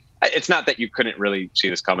quickly, it's not that you couldn't really see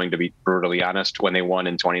this coming, to be brutally honest. When they won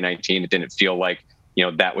in 2019, it didn't feel like,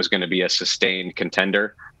 that was going to be a sustained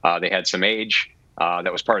contender. They had some age.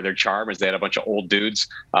 That was part of their charm, is they had a bunch of old dudes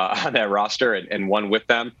on that roster and won with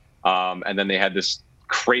them. And then they had this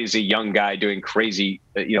crazy young guy doing crazy,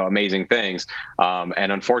 amazing things.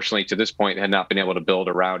 And unfortunately, to this point, had not been able to build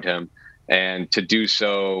around him. And to do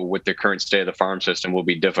so with the current state of the farm system will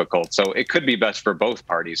be difficult. So it could be best for both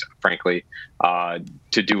parties, frankly,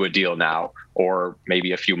 to do a deal now or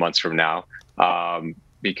maybe a few months from now.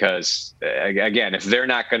 Because, again, if they're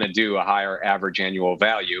not going to do a higher average annual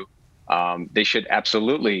value, they should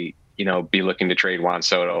absolutely, be looking to trade Juan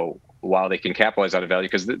Soto while they can capitalize on a value,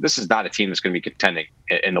 because this is not a team that's going to be contending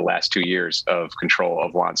in the last 2 years of control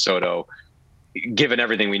of Juan Soto, given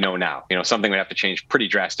everything we know now. Something would have to change pretty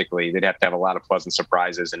drastically. They'd have to have a lot of pleasant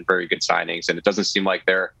surprises and very good signings, and it doesn't seem like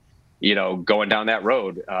they're, going down that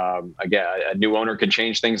road. Again, a new owner can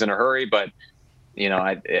change things in a hurry, but,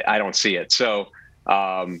 I don't see it. So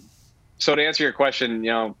to answer your question,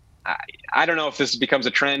 I don't know if this becomes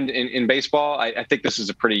a trend in baseball. I think this is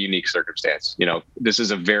a pretty unique circumstance. This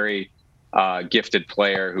is a very gifted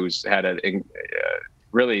player who's had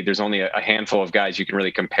really, there's only a handful of guys you can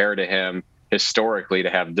really compare to him historically to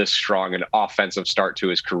have this strong an offensive start to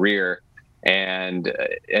his career, and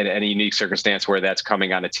a unique circumstance where that's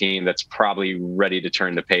coming on a team that's probably ready to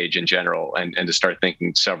turn the page in general and to start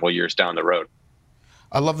thinking several years down the road.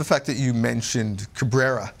 I love the fact that you mentioned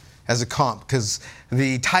Cabrera as a comp, because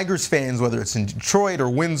the Tigers fans, whether it's in Detroit or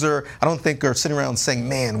Windsor, I don't think are sitting around saying,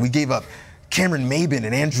 man, we gave up Cameron Maybin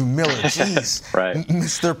and Andrew Miller, jeez, right.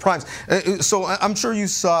 Missed their primes. So I'm sure you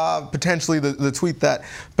saw potentially the tweet that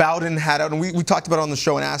Bowden had out, and we talked about it on the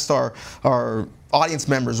show and asked our audience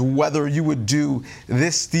members whether you would do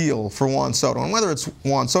this deal for Juan Soto. And whether it's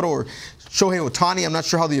Juan Soto or Shohei Ohtani, I'm not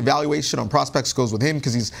sure how the evaluation on prospects goes with him,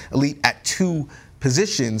 because he's elite at 2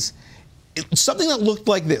 positions. Something that looked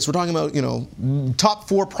like this. We're talking about, top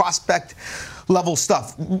 4 prospect level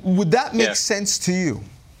stuff. Would that make sense to you?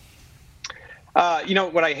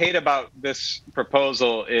 What I hate about this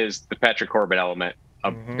proposal is the Patrick Corbin element,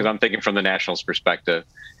 because I'm thinking from the Nationals' perspective.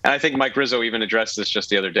 And I think Mike Rizzo even addressed this just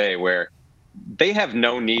the other day, where they have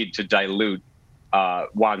no need to dilute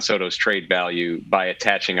Juan Soto's trade value by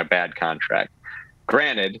attaching a bad contract.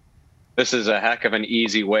 Granted, this is a heck of an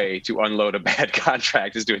easy way to unload a bad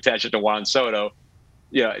contract, is to attach it to Juan Soto,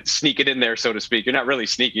 sneak it in there, so to speak. You're not really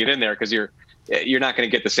sneaking it in there because you're not going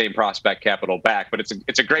to get the same prospect capital back, but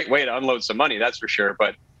it's a great way to unload some money, that's for sure.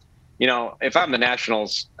 But if I'm the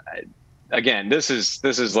Nationals, again, this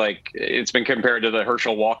is like, it's been compared to the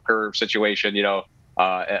Herschel Walker situation,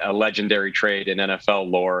 a legendary trade in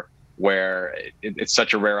NFL lore, where it's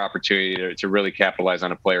such a rare opportunity to really capitalize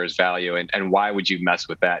on a player's value. And why would you mess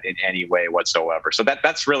with that in any way whatsoever? So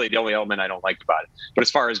that's really the only element I don't like about it. But as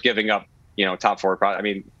far as giving up, top 4,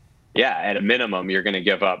 at a minimum, you're going to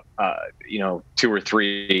give up, 2 or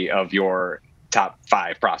 3 of your top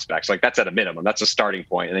 5 prospects. Like, that's at a minimum. That's a starting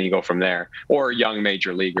point, and then you go from there. Or young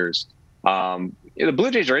major leaguers. The Blue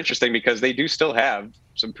Jays are interesting because they do still have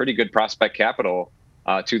some pretty good prospect capital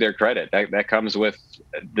to their credit. That comes with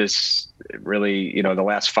this really, the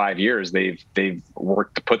last 5 years, they've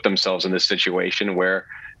worked to put themselves in this situation where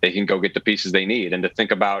they can go get the pieces they need. And to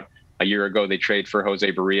think about, a year ago, they trade for Jose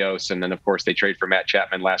Barrios, and then, of course, they trade for Matt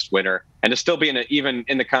Chapman last winter. And to still be even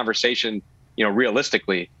in the conversation,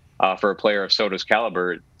 realistically, for a player of Soto's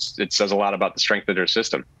caliber, it says a lot about the strength of their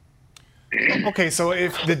system. Okay, so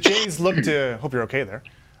if the Jays look to, hope you're okay there,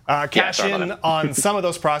 cash in on some of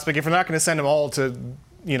those prospects, if we're not going to send them all to,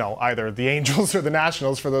 either the Angels or the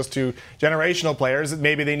Nationals for those 2 generational players,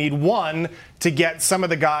 maybe they need one to get some of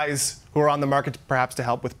the guys who are on the market perhaps to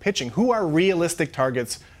help with pitching. Who are realistic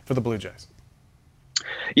targets for the Blue Jays?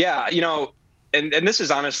 Yeah, and this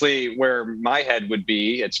is honestly where my head would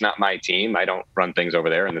be. It's not my team. I don't run things over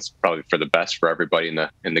there, and it's probably for the best for everybody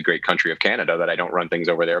in the great country of Canada that I don't run things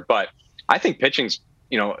over there. But I think pitching's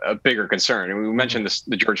a bigger concern. And we mentioned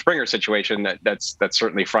the George Springer situation. That's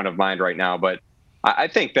certainly front of mind right now. But I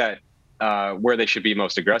think that where they should be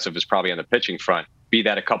most aggressive is probably on the pitching front. Be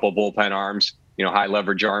that a couple bullpen arms, high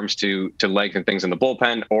leverage arms to lengthen things in the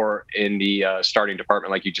bullpen, or in the starting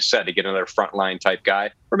department, like you just said, to get another frontline type guy,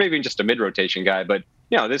 or maybe just a mid rotation guy. But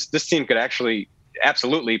this team could actually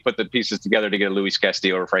absolutely put the pieces together to get a Luis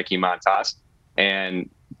Castillo or Frankie Montas. And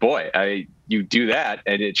boy, you do that,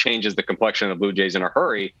 and it changes the complexion of the Blue Jays in a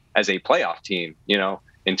hurry as a playoff team.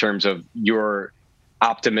 In terms of your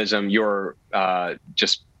optimism, your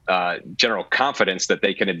just general confidence that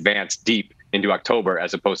they can advance deep into October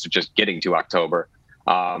as opposed to just getting to October.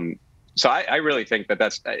 So I really think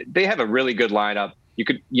that they have a really good lineup.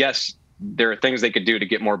 Yes, there are things they could do to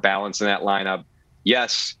get more balance in that lineup.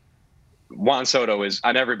 Yes, Juan Soto is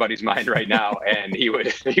on everybody's mind right now, and he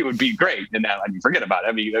would be great in that. I mean, forget about it.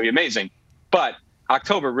 I mean, that'd be amazing. But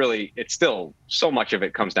October, really, it's still so much of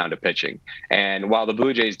it comes down to pitching. And while the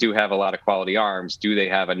Blue Jays do have a lot of quality arms, do they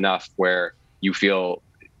have enough where you feel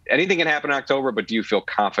anything can happen in October, but do you feel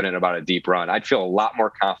confident about a deep run? I'd feel a lot more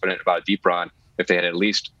confident about a deep run if they had at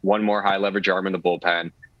least one more high leverage arm in the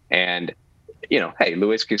bullpen. And, hey,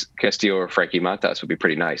 Luis Castillo or Frankie Montas would be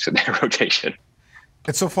pretty nice in that rotation.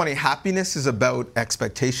 It's so funny. Happiness is about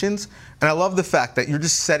expectations. And I love the fact that you're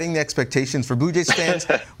just setting the expectations for Blue Jays fans.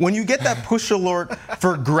 When you get that push alert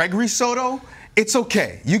for Gregory Soto, it's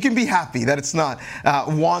okay. You can be happy that it's not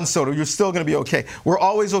Juan Soto. You're still going to be okay. We're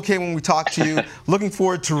always okay when we talk to you. Looking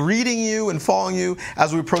forward to reading you and following you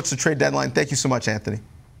as we approach the trade deadline. Thank you so much, Anthony.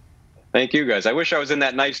 Thank you, guys. I wish I was in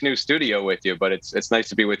that nice new studio with you, but it's nice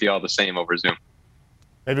to be with you all the same over Zoom.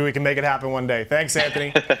 Maybe we can make it happen one day. Thanks,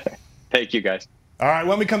 Anthony. Thank you, guys. All right,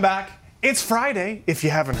 when we come back, it's Friday. If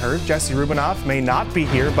you haven't heard, Jesse Rubinoff may not be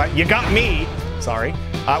here, but you got me. Sorry.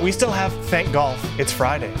 We still have Thank Golf. It's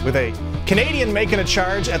Friday with a Canadian making a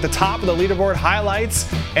charge at the top of the leaderboard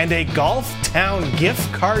highlights and a Golf Town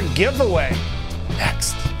gift card giveaway.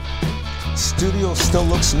 Next. Studio still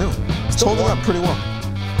looks new. It's holding up pretty well.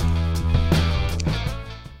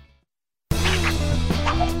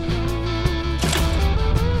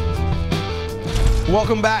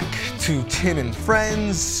 Welcome back to Tim and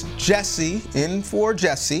Friends. Jesse in for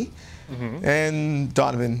Jesse, and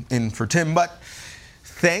Donovan in for Tim. But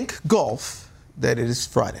thank golf that it is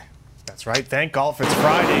Friday. That's right. Thank golf it's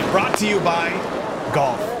Friday. Brought to you by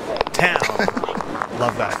Golf Town.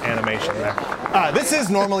 Love that animation there. This is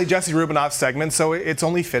normally Jesse Rubinoff's segment, so it's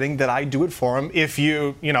only fitting that I do it for him. If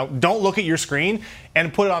you don't look at your screen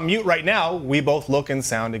and put it on mute right now, we both look and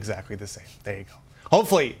sound exactly the same. There you go.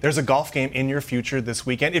 Hopefully, there's a golf game in your future this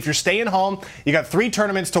weekend. If you're staying home, you got 3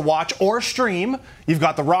 tournaments to watch or stream. You've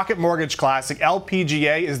got the Rocket Mortgage Classic.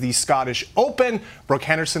 LPGA is the Scottish Open. Brooke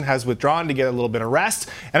Henderson has withdrawn to get a little bit of rest.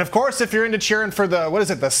 And of course, if you're into cheering for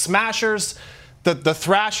the Smashers, the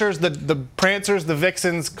Thrashers, the Prancers, the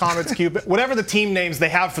Vixens, Comets, Cupid, whatever the team names they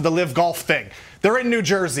have for the Live Golf thing, they're in New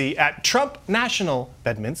Jersey at Trump National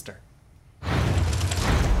Bedminster.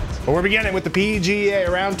 But we're beginning with the PGA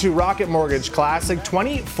Round 2 Rocket Mortgage Classic.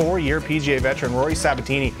 24-year PGA veteran Rory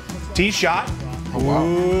Sabatini. Tee shot. Oh, wow.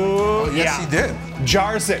 Ooh, yes, he did.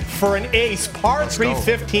 Jars it for an ace. Par 3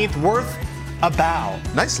 15th worth a bow.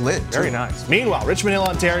 Nice lid. Very nice. Meanwhile, Richmond Hill,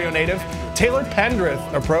 Ontario native Taylor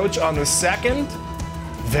Pendrith approach on the second.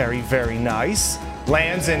 Very, very nice.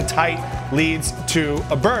 Lands in tight, leads to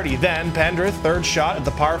a birdie. Then Pendrith, third shot at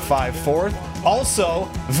the par 5 fourth. Also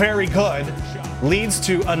very good. Leads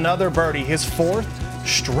to another birdie, his 4th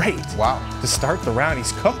straight. Wow. To start the round,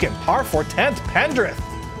 he's cooking. Par 4 10th, Pendrith.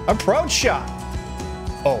 Approach shot.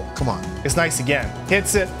 Oh, come on. It's nice again.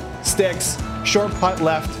 Hits it, sticks, short putt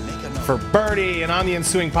left for birdie. And on the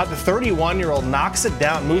ensuing putt, the 31-year-old knocks it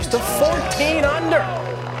down, moves to 14 under.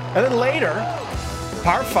 And then later,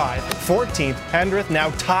 par 5, 14th, Pendrith now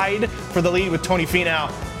tied for the lead with Tony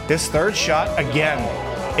Finau. His 3rd shot, again,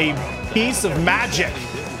 a piece of magic.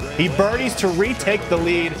 He birdies to retake the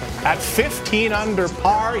lead at 15 under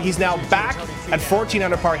par. He's now back at 14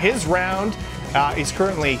 under par. His round is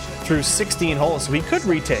currently through 16 holes, so he could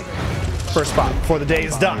retake first spot before the day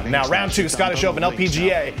is done. Now, round 2, Scottish Open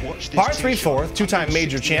LPGA. Par 3 fourth, 2-time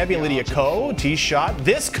major champion Lydia Ko. Tee shot.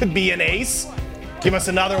 This could be an ace. Give us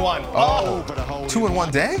another one. Oh, 2 in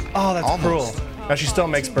one day? Oh, that's almost cruel. Now, she still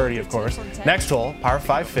makes birdie, of course. Next hole, par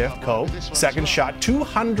 5 fifth, Ko. Second shot,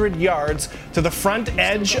 200 yards to the front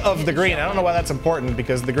edge of the green. I don't know why that's important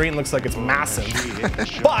because the green looks like it's massive.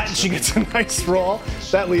 But she gets a nice roll.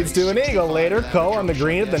 That leads to an eagle later. Ko on the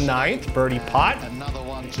green at the 9th. Birdie putt.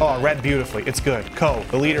 Oh, read beautifully. It's good. Ko,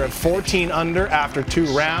 the leader at 14 under after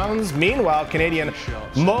 2 rounds. Meanwhile, Canadian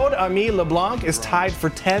Maud Ami LeBlanc is tied for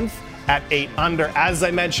 10th at 8 under. As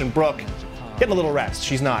I mentioned, Brooke getting a little rest.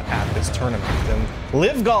 She's not at this tournament. And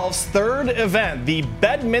Live Golf's 3rd event, the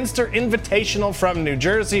Bedminster Invitational from New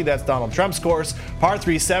Jersey. That's Donald Trump's course. Par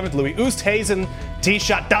 3 7th, Louis Oosthuizen. Tee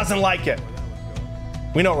shot, doesn't like it.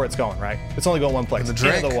 We know where it's going, right? It's only going one place. Into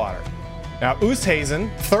the water. Now,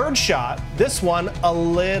 Oosthuizen, 3rd shot. This one a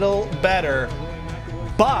little better,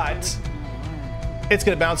 but it's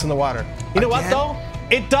going to bounce in the water. You know what, though?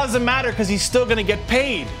 It doesn't matter because he's still going to get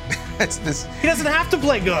paid. He doesn't have to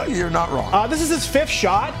play good. You're not wrong. This is his 5th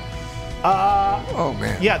shot. Oh,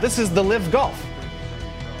 man. Yeah, this is the Live Golf.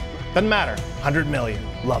 Doesn't matter. 100 million.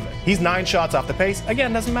 Love it. He's 9 shots off the pace.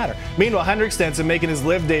 Again, doesn't matter. Meanwhile, Henrik Stenson making his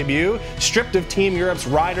LIV debut, stripped of Team Europe's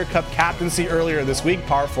Ryder Cup captaincy earlier this week,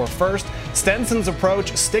 par 4 first. Stenson's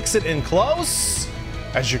approach sticks it in close,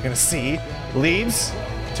 as you're going to see, leads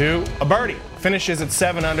to a birdie. Finishes at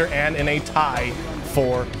 7 under and in a tie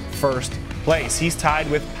for first place. He's tied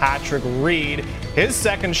with Patrick Reed. His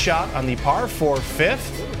second shot on the par 4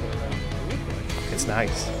 fifth. It's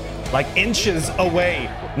nice. Like inches away.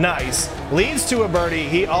 Nice. Leads to a birdie.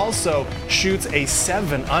 He also shoots a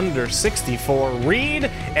 7 under 64. Reed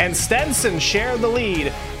and Stenson share the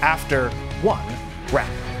lead after one round.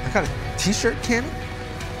 I got a t-shirt cannon?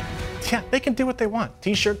 Yeah, they can do what they want.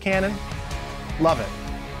 T-shirt cannon. Love it.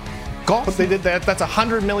 Golf. But they did that. That's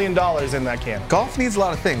 $100 million in that cannon. Golf needs a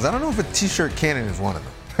lot of things. I don't know if a t-shirt cannon is one of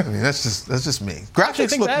them. I mean, that's just me.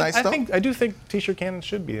 Graphics look nice, though. I do think t-shirt cannons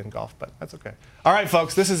should be in golf, but that's okay. All right,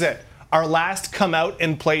 folks, this is it. Our last come out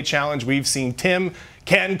and play challenge. We've seen Tim,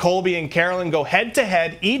 Ken, Colby, and Carolyn go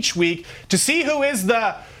head-to-head each week to see who is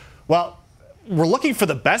the, well, we're looking for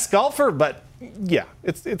the best golfer, but yeah,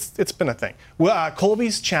 it's been a thing.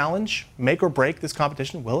 Colby's challenge, make or break this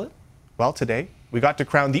competition, will it? Well, today we got to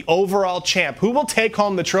crown the overall champ. Who will take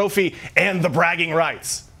home the trophy and the bragging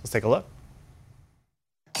rights? Let's take a look.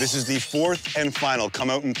 This is the 4th and final Come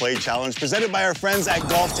Out and Play challenge presented by our friends at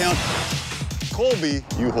Golf Town. Colby,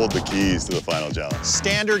 you hold the keys to the final challenge.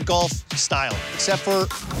 Standard golf style, except for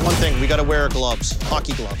one thing, we gotta wear gloves,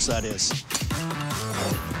 hockey gloves, that is.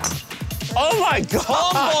 Oh my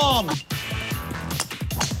God!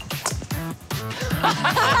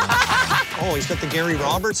 Oh, he's got the Gary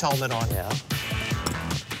Roberts helmet on. Yeah.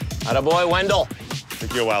 Attaboy, Wendell.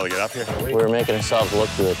 Took you a while to get up here. We were making ourselves look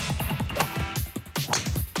good.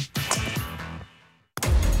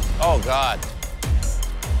 Oh, God.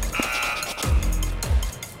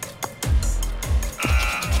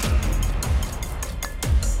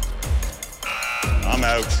 I'm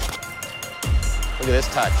out. Look at this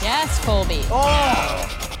touch. Yes, Colby. Oh!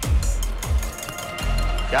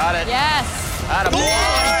 Got it. Yes.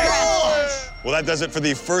 Well, that does it for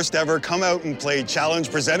the first ever Come Out and Play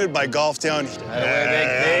challenge presented by Golf Town.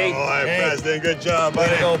 Hey, boy, Preston, good job,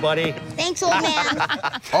 buddy. Way to go, buddy. Thanks, old man.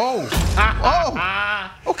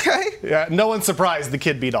 Okay. Yeah, no one's surprised the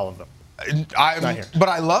kid beat all of them. But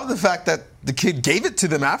I love the fact that the kid gave it to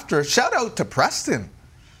them after. Shout out to Preston.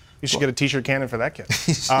 You should get a t-shirt cannon for that kid.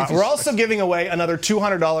 We're also giving away another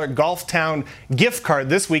 $200 Golf Town gift card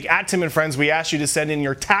this week at Tim and Friends. We asked you to send in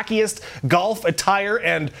your tackiest golf attire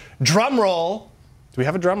and drum roll. Do we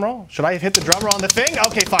have a drum roll? Should I have hit the drum roll on the thing?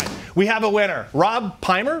 Okay, fine. We have a winner. Rob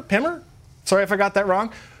Pimmer? Sorry if I got that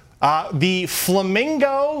wrong. The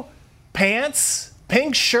flamingo pants,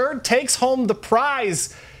 pink shirt takes home the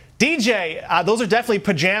prize. DJ, those are definitely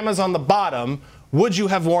pajamas on the bottom. Would you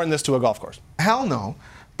have worn this to a golf course? Hell no.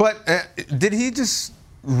 But did he just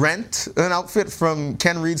rent an outfit from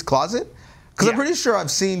Ken Reed's closet? Because I'm pretty sure I've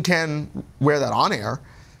seen Ken wear that on air.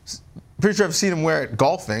 Pretty sure I've seen him wear it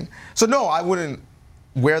golfing. So no, I wouldn't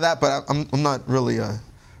wear that, but I'm not really a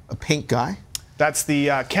pink guy. That's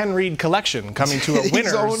the Ken Reed collection coming to a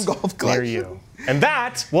winner's own golf collection. near you. And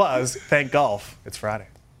that was Thank Golf, It's Friday.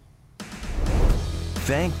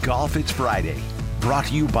 Thank Golf, It's Friday. Brought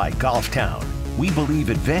to you by Golf Town. We believe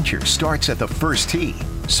adventure starts at the first tee,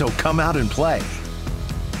 so come out and play.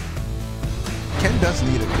 Ken does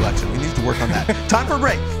need a collection. We need to work on that. Time for a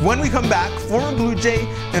break. When we come back, former Blue Jay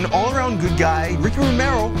and all-around good guy, Ricky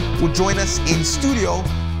Romero, will join us in studio.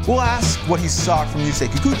 We'll ask what he saw from Yusei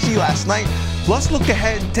Kikuchi last night, plus look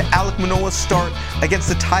ahead to Alek Manoah's start against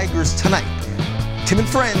the Tigers tonight. Tim and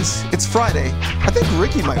Friends, it's Friday. I think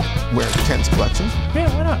Ricky might wear Ken's collection. Yeah,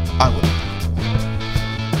 why not? I would.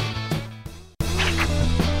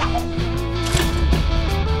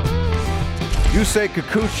 Yusei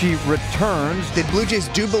Kikuchi returns. The Blue Jays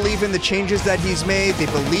do believe in the changes that he's made. They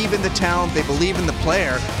believe in the talent. They believe in the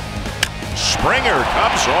player. Springer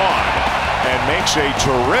comes on and makes a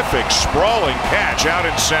terrific sprawling catch out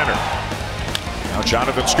in center. Now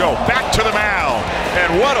Jonathan Schoop back to the mound.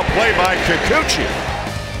 And what a play by Kikuchi.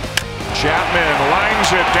 Chapman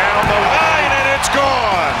lines it down the line and it's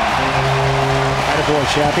gone. Attaboy,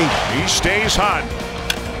 Chappie. He stays hot.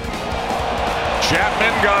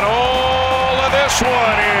 Chapman got all of this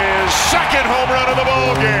one. His second home run of the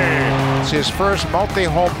ball game. It's his first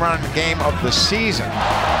multi-home run game of the season.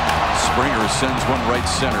 Springer sends one right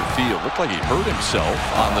center field. Looked like he hurt himself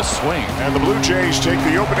on the swing. And the Blue Jays take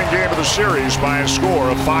the opening game of the series by a score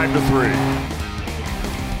of 5-3.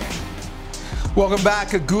 Welcome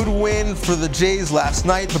back. A good win for the Jays last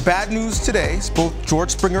night, but bad news today. Both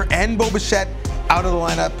George Springer and Bo Bichette out of the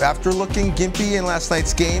lineup after looking gimpy in last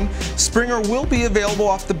night's game. Springer will be available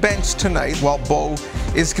off the bench tonight, while Bo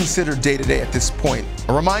is considered day-to-day at this point.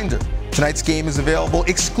 A reminder, tonight's game is available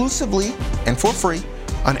exclusively and for free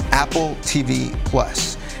on Apple TV+.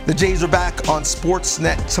 The Jays are back on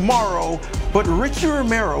Sportsnet tomorrow, but Ricky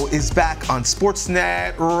Romero is back on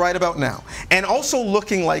Sportsnet right about now, and also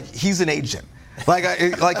looking like he's an agent, like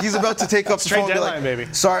he's about to take up the phone and be like, baby.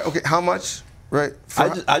 Sorry, okay, how much? Right?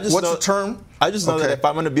 What's the term? I just know that if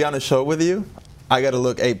I'm going to be on a show with you, I got to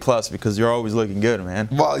look A+ because you're always looking good, man.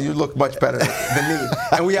 Well, you look much better than me,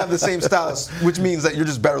 and we have the same styles, which means that you're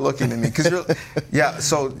just better looking than me. Yeah.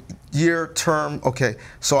 So year, term, okay.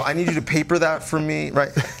 So I need you to paper that for me,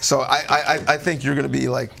 right? So I think you're going to be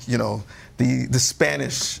like, the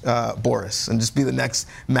Spanish Boris, and just be the next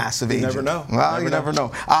massive agent. You never know. Well, you never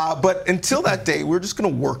know. But until that day, we're just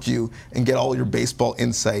going to work you and get all your baseball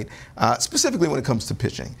insight, specifically when it comes to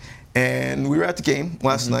pitching. And we were at the game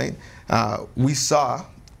last night. We saw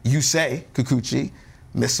Yusei Kikuchi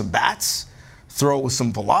miss some bats, throw with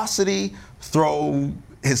some velocity, throw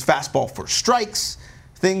his fastball for strikes,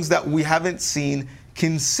 things that we haven't seen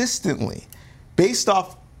consistently. Based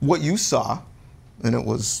off what you saw, and it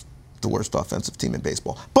was the worst offensive team in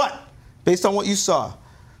baseball. But based on what you saw,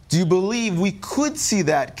 do you believe we could see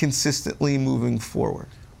that consistently moving forward?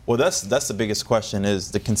 Well, that's the biggest question,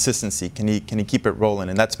 is the consistency. Can he keep it rolling?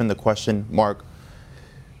 And that's been the question mark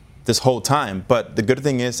this whole time. But the good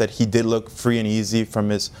thing is that he did look free and easy from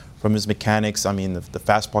his mechanics. I mean, the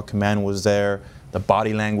fastball command was there. The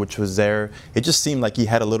body language was there. It just seemed like he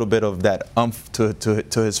had a little bit of that umph to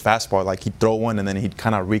his fastball. Like he'd throw one and then he'd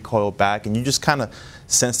kind of recoil back, and you just kind of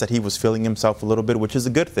sense that he was feeling himself a little bit, which is a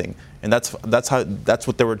good thing. And that's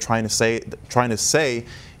what they were trying to say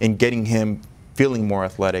in getting him feeling more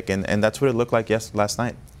athletic, and that's what it looked like last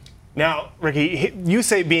night. Now, Ricky, you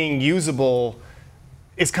say being usable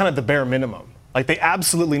is kind of the bare minimum. Like, they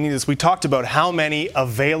absolutely need this. We talked about how many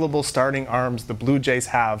available starting arms the Blue Jays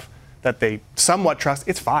have that they somewhat trust.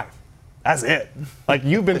 It's 5. That's it. Like,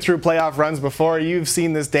 you've been through playoff runs before. You've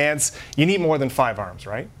seen this dance. You need more than 5 arms,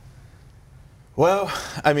 right? Well,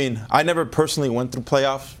 I mean, I never personally went through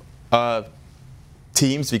playoff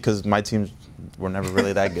teams because my teams were never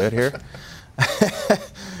really that good here.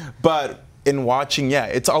 But in watching, yeah,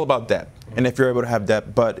 it's all about depth. And if you're able to have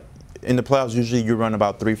depth, but in the playoffs, usually you run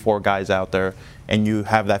about 3-4 guys out there, and you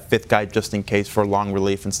have that 5th guy just in case for long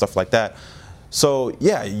relief and stuff like that. So,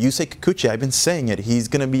 yeah, Yusei Kikuchi, I've been saying it. He's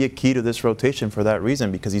going to be a key to this rotation for that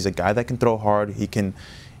reason, because he's a guy that can throw hard. He can,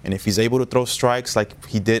 and if he's able to throw strikes like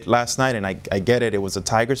he did last night, and I get it, it was the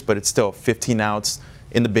Tigers, but it's still 15 outs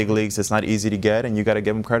in the big leagues. It's not easy to get, and you got to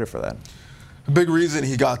give him credit for that. A big reason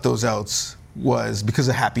he got those outs was because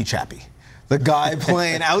of Happy Chappie. The guy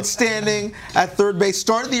playing outstanding at third base.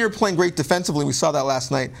 Started the year playing great defensively. We saw that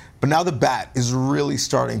last night. But now the bat is really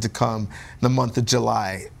starting to come in the month of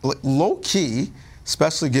July. Low key,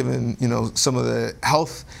 especially given some of the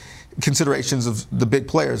health considerations of the big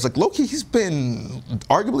players. Like, low key, he's been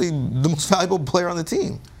arguably the most valuable player on the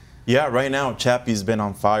team. Yeah, right now Chappie's been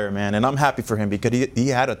on fire, man, and I'm happy for him because he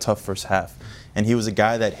had a tough first half, and he was a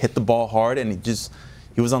guy that hit the ball hard, and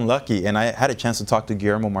he was unlucky. And I had a chance to talk to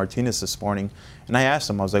Guillermo Martinez this morning, and I asked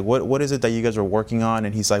him, I was like, what is it that you guys are working on?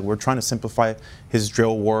 And he's like, we're trying to simplify his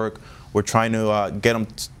drill work. We're trying to get him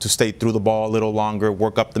to stay through the ball a little longer,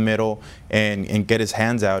 work up the middle, and get his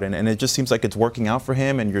hands out. And it just seems like it's working out for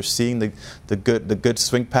him, and you're seeing the good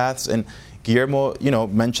swing paths. And Guillermo,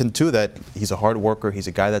 mentioned too that he's a hard worker. He's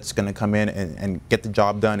a guy that's going to come in and get the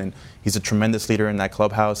job done, and he's a tremendous leader in that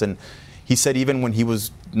clubhouse. And he said even when he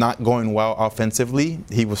was not going well offensively,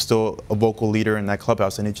 he was still a vocal leader in that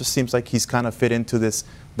clubhouse. And it just seems like he's kind of fit into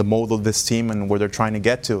the mold of this team and where they're trying to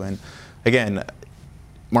get to. And again,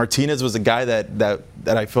 Martinez was a guy that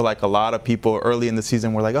I feel like a lot of people early in the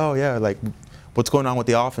season were like, oh yeah, like what's going on with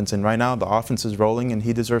the offense? And right now the offense is rolling, and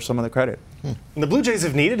he deserves some of the credit. And the Blue Jays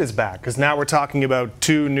have needed his back, because now we're talking about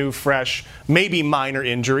 2 new, fresh, maybe minor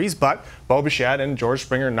injuries, but Bo Bichette and George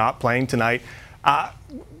Springer not playing tonight.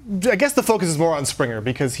 I guess the focus is more on Springer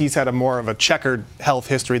because he's had more of a checkered health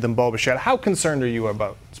history than Bo Bichette. How concerned are you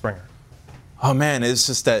about Springer? Oh man, it's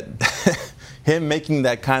just that him making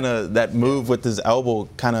that move with his elbow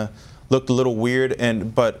kind of looked a little weird.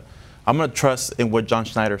 But I'm gonna trust in what John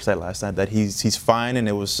Schneider said last night, that he's fine, and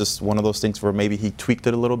it was just one of those things where maybe he tweaked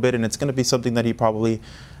it a little bit, and it's gonna be something that he probably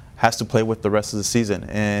has to play with the rest of the season.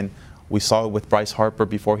 And we saw it with Bryce Harper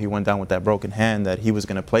before he went down with that broken hand, that he was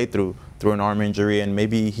going to play through an arm injury, and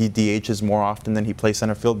maybe he DHs more often than he plays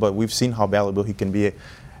center field, but we've seen how valuable he can be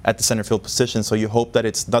at the center field position. So you hope that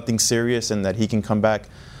it's nothing serious and that he can come back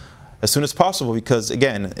as soon as possible, because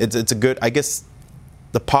again, it's a good, I guess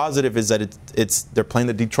the positive is that they're playing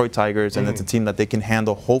the Detroit Tigers, and it's a team that they can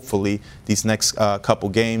handle, hopefully, these next couple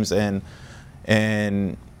games,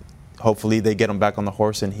 and hopefully they get him back on the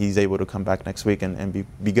horse and he's able to come back next week and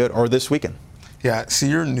be good, or this weekend. Yeah, see,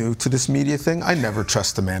 you're new to this media thing. I never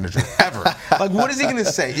trust the manager, ever. Like, what is he going to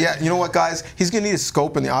say? Yeah, you know what, guys? He's going to need a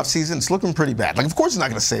scope in the offseason. It's looking pretty bad. Like, of course he's not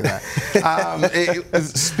going to say that.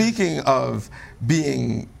 Speaking of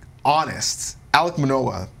being honest, Alek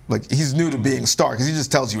Manoah, like, he's new to being a star because he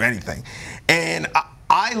just tells you anything. And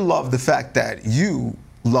I love the fact that you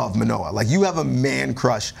love Manoah. Like, you have a man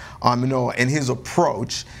crush on Manoah and his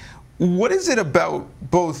approach. What is it about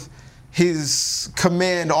both his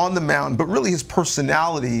command on the mound, but really his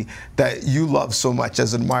personality that you love so much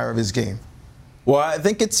as an admirer of his game? Well, I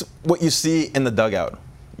think it's what you see in the dugout.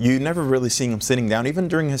 You never really see him sitting down, even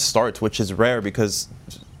during his starts, which is rare because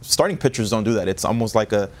starting pitchers don't do that. It's almost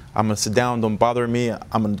like I'm going to sit down, don't bother me,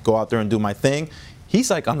 I'm going to go out there and do my thing.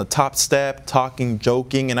 He's like on the top step, talking,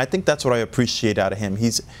 joking, and I think that's what I appreciate out of him.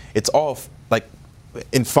 It's all like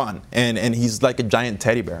in fun, and he's like a giant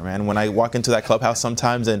teddy bear, man. When I walk into that clubhouse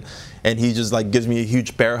sometimes and he just like gives me a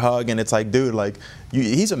huge bear hug, and it's like, dude, like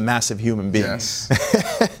he's a massive human being. Yes.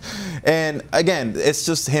 And again, it's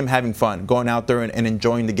just him having fun, going out there and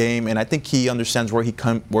enjoying the game, and I think he understands where he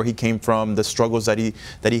came from, the struggles that he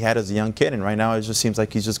had as a young kid, and right now it just seems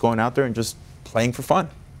like he's just going out there and just playing for fun.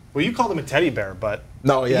 Well, you called him a teddy bear, but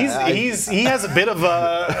no, yeah, he has a bit of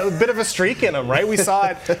a streak in him, right? We saw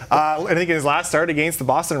it, I think, in his last start against the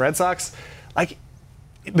Boston Red Sox. Like,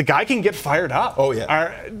 the guy can get fired up. Oh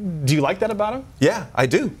yeah. Do you like that about him? Yeah, I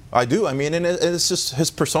do. I mean, and it's just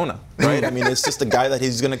his persona, right? I mean, it's just a guy that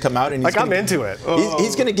he's going to come out and he's I'm into it.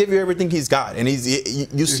 He's going to give you everything he's got, and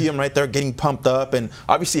you see him right there getting pumped up, and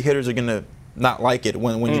obviously hitters are going to not like it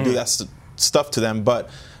when you do that stuff to them, but.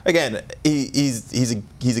 Again, he's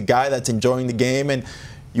a guy that's enjoying the game, and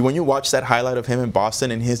when you watch that highlight of him in Boston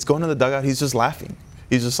and he's going to the dugout, he's just laughing.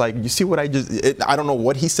 He's just like, you see what I don't know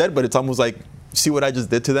what he said, but it's almost like, see what I just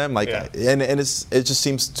did to them, like, yeah. and it just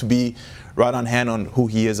seems to be right on hand on who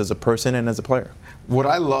he is as a person and as a player. What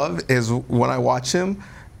I love is when I watch him,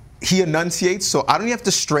 he enunciates, so I don't even have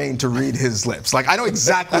to strain to read his lips. Like, I know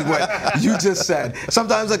exactly what you just said.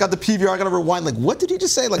 Sometimes I got the PVR, I got to rewind, like, what did he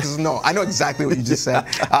just say? Like, no, I know exactly what you just said.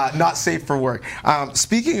 Not safe for work.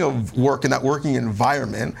 Speaking of work and that working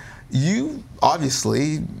environment, you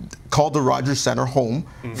obviously called the Rogers Center home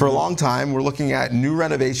for a long time. We're looking at new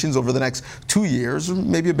renovations over the next 2 years, or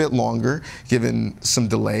maybe a bit longer, given some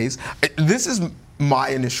delays. This is my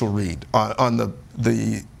initial read on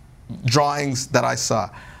the drawings that I saw.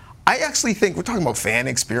 I actually think, we're talking about fan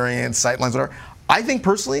experience, sightlines, whatever. I think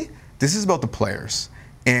personally, this is about the players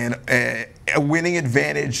and a winning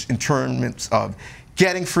advantage in terms of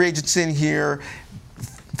getting free agents in here,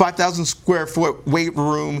 5,000 square foot weight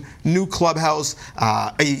room, new clubhouse,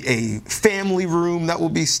 a family room that will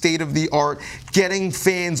be state of the art, getting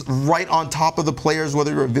fans right on top of the players,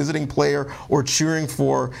 whether you're a visiting player or cheering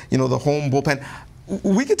for, the home bullpen.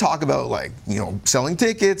 We could talk about, like, selling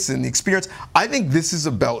tickets and the experience. I think this is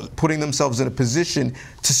about putting themselves in a position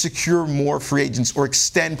to secure more free agents or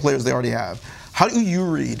extend players they already have. How do you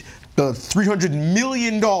read the $300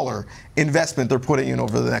 million investment they're putting in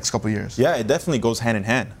over the next couple of years? Yeah, it definitely goes hand in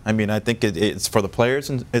hand. I mean, I think it's for the players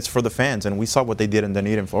and it's for the fans. And we saw what they did in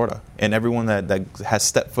Dunedin, Florida. And everyone that has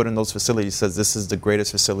stepped foot in those facilities says this is the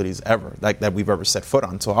greatest facilities ever, that we've ever set foot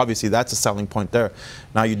on. So obviously that's a selling point there.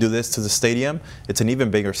 Now you do this to the stadium, it's an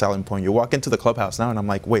even bigger selling point. You walk into the clubhouse now and I'm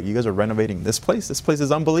like, wait, you guys are renovating this place? This place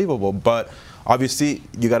is unbelievable. But obviously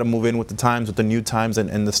you got to move in with the times, with the new times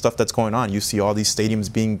and the stuff that's going on. You see all these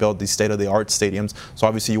stadiums being built, these state-of-the-art stadiums. So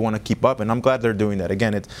obviously you want to keep up, and I'm glad they're doing that.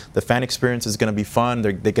 Again, the fan experience is going to be fun.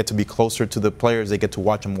 They get to be closer to the players. They get to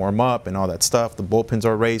watch them warm up and all that stuff. The bullpens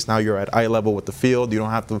are raised. Now you're at eye level with the field. You don't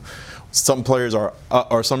have to. Some players are,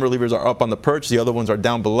 or some relievers are up on the perch. The other ones are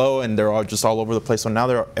down below, and they're all just all over the place. So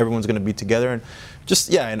now everyone's going to be together, and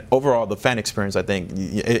and overall the fan experience. I think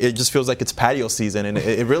it just feels like it's patio season, and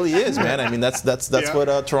it really is, man. I mean, that's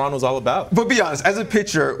what Toronto's all about. But be honest, as a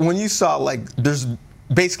pitcher, when you saw there's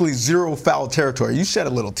basically zero foul territory, you shed a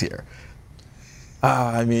little tear.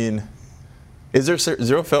 I mean, is there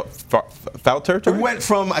zero foul territory? It went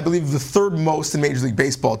from, I believe, the third most in Major League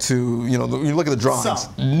Baseball to, you look at the drawings.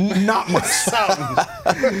 Not much.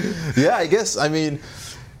 Yeah, I guess. I mean,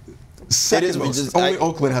 second most. Only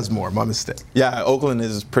Oakland has more. My mistake. Yeah, Oakland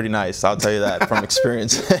is pretty nice. I'll tell you that from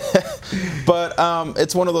experience. But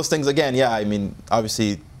it's one of those things. Again, yeah. I mean,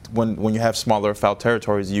 obviously, when you have smaller foul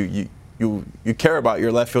territories, you care about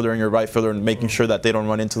your left fielder and your right fielder and making sure that they don't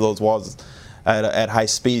run into those walls at high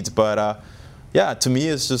speeds. But Yeah, to me,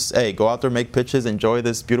 it's just, hey, go out there, make pitches, enjoy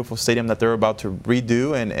this beautiful stadium that they're about to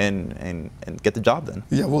redo, and get the job done.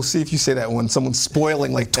 Yeah, we'll see if you say that when someone's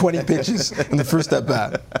spoiling like 20 pitches in the first at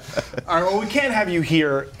bat. All right, well, we can't have you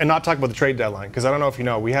here and not talk about the trade deadline, because I don't know if you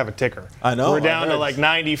know, we have a ticker. I know. We're down to like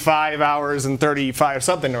 95 hours and 35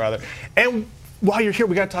 something or other. And while you're here,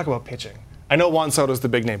 we got to talk about pitching. I know Juan Soto's the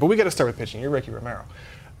big name, but we got to start with pitching. You're Ricky Romero.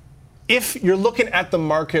 If you're looking at the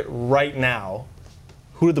market right now,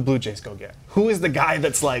 who do the Blue Jays go get? Who is the guy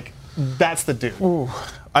that's like, that's the dude? Ooh.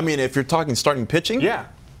 I mean, if you're talking starting pitching, yeah,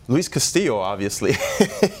 Luis Castillo, obviously.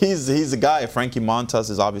 he's a guy. Frankie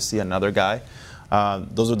Montas is obviously another guy.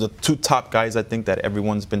 Those are the two top guys I think that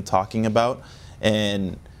everyone's been talking about.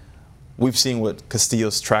 And we've seen what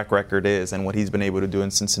Castillo's track record is and what he's been able to do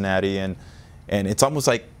in Cincinnati. And it's almost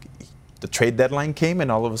like the trade deadline came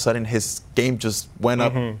and all of a sudden his game just went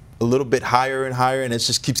up a little bit higher and higher, and it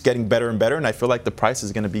just keeps getting better and better. And I feel like the price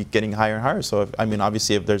is going to be getting higher and higher. So,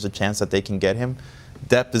 obviously, if there's a chance that they can get him,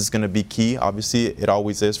 depth is going to be key. Obviously, it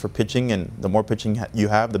always is for pitching, and the more pitching you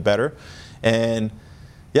have, the better. And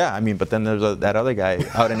yeah, but then there's that other guy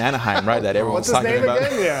out in Anaheim, right? That everyone's talking about.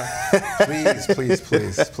 What's his name again? Yeah.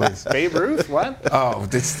 Please. Babe Ruth? What? Oh,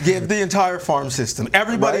 give the entire farm system.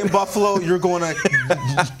 Everybody in Buffalo, you're going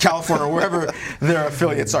to California or wherever their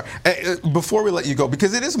affiliates are. Before we let you go,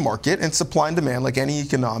 because it is a market and supply and demand, like any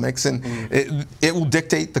economics, and it will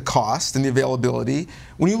dictate the cost and the availability.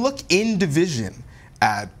 When you look in division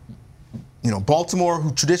at Baltimore,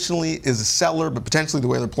 who traditionally is a seller, but potentially the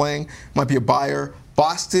way they're playing might be a buyer.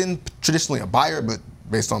 Boston, traditionally a buyer, but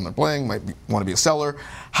based on their playing, want to be a seller.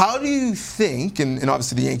 How do you think, and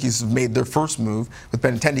obviously the Yankees have made their first move with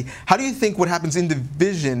Benintendi, how do you think what happens in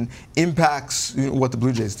division impacts what the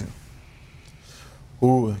Blue Jays do?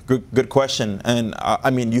 Ooh, good question. And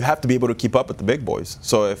you have to be able to keep up with the big boys.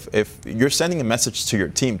 So if you're sending a message to your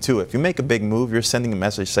team too, if you make a big move, you're sending a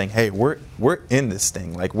message saying, hey, we're in this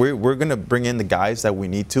thing. Like we're going to bring in the guys that we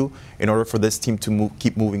need to in order for this team to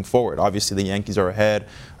keep moving forward. Obviously, the Yankees are ahead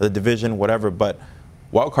of the division, whatever, but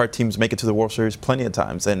wildcard teams make it to the World Series plenty of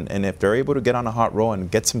times. And if they're able to get on a hot roll and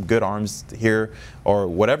get some good arms here, or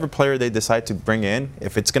whatever player they decide to bring in,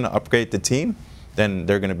 if it's going to upgrade the team, then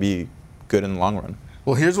they're going to be good in the long run.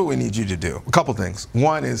 Well, here's what we need you to do. A couple things.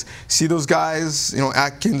 One is see those guys,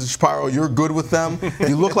 Atkins, Shapiro, you're good with them.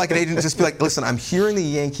 You look like an agent. Just be like, listen, I'm hearing the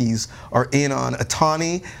Yankees are in on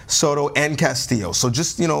Ohtani, Soto, and Castillo. So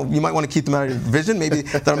just, you might want to keep them out of your division. Maybe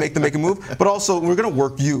that'll make them make a move. But also, we're going to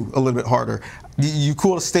work you a little bit harder. You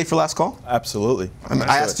cool to stay for last call? Absolutely.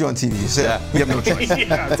 I asked you on TV. You said you have no choice.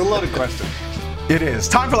 Yeah, it's a loaded question. It is.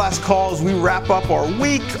 Time for last calls. We wrap up our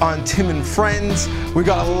week on Tim and Friends. We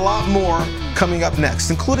got a lot more coming up next,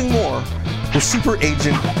 including more with super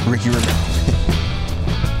agent Ricky Romero.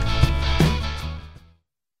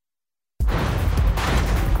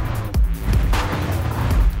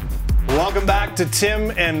 Welcome back to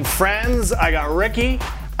Tim and Friends. I got Ricky.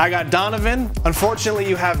 I got Donovan. Unfortunately,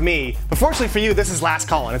 you have me. But fortunately for you, this is last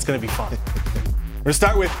call, and it's going to be fun. We're going to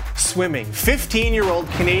start with swimming. 15-year-old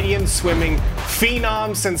Canadian swimming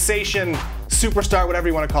phenom, sensation, superstar, whatever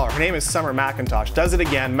you want to call her. Her name is Summer McIntosh. Does it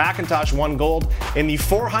again. McIntosh won gold in the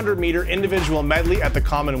 400-meter individual medley at the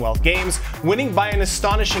Commonwealth Games, winning by an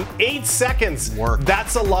astonishing 8 seconds.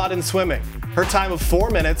 That's a lot in swimming. Her time of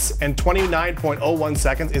 4 minutes and 29.01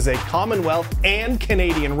 seconds is a Commonwealth and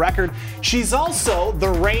Canadian record. She's also the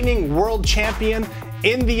reigning world champion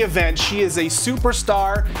in the event. She is a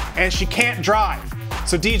superstar and she can't drive.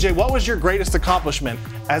 So DJ, what was your greatest accomplishment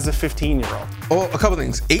as a 15-year-old? Oh, a couple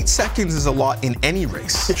things. 8 seconds is a lot in any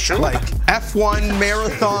race. Sure. Like F1,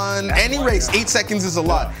 marathon, any race, 8 seconds is a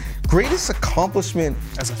lot. Greatest accomplishment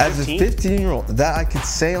as a 15-year-old that I could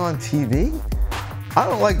say on TV? I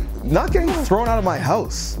don't like not getting thrown out of my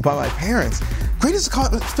house by my parents. Greatest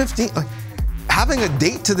accomplishment, 15, like having a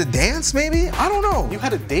date to the dance, maybe? I don't know. You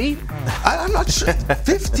had a date? I'm not sure.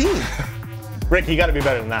 15. Rick, you got to be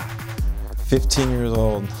better than that. 15 years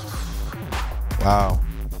old. Wow.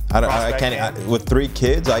 I can't. With 3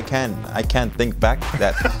 kids, I can't think back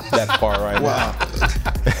that far right now.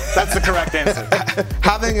 That's the correct answer.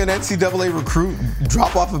 Having an NCAA recruit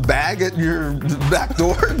drop off a bag at your back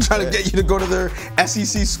door, trying to get you to go to their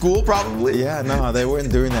SEC school, probably. Yeah, no, they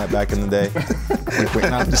weren't doing that back in the day. Wait,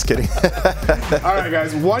 no, I'm just kidding. All right,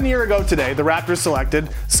 guys. 1 year ago today, the Raptors selected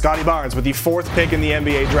Scottie Barnes with the 4th pick in the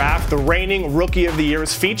NBA draft. The reigning Rookie of the Year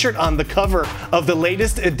is featured on the cover of the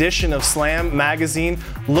latest edition of Slam magazine,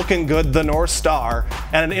 looking good, the North Star.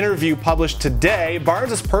 And an interview published today,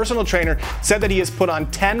 Barnes' personal trainer said that he has put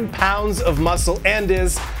on 10 pounds of muscle and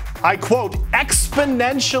is I quote,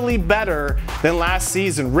 exponentially better than last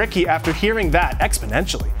season. Ricky, after hearing that,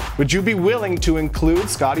 exponentially, would you be willing to include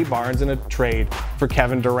Scottie Barnes in a trade for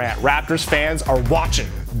Kevin Durant? Raptors fans are watching.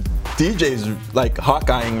 DJ's like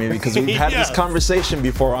hawk-eyeing me because we've had this conversation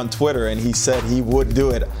before on Twitter, and he said he would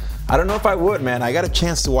do it. I don't know if I would, man. I got a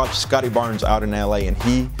chance to watch Scottie Barnes out in LA, and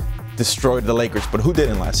he destroyed the Lakers, but who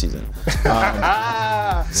didn't last season?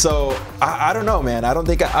 So I don't know, man. I don't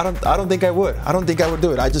think I would. I don't think I would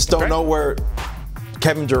do it. I just don't know where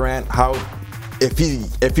Kevin Durant,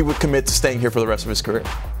 if he would commit to staying here for the rest of his career.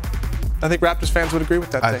 I think Raptors fans would agree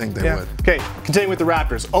with that. I think they would. Okay, continuing with the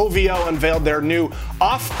Raptors. OVO unveiled their new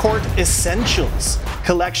Off-Court Essentials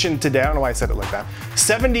collection today. I don't know why I said it like that.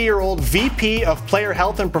 70-year-old VP of Player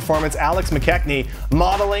Health and Performance Alex McKechnie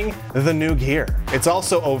modeling the new gear. It's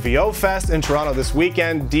also OVO Fest in Toronto this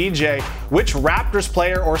weekend. DJ, which Raptors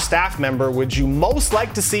player or staff member would you most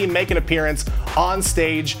like to see make an appearance on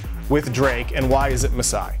stage with Drake, and why is it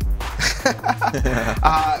Masai?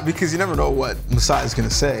 Because you never know what Masai is going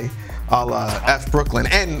to say. A la F. Brooklyn.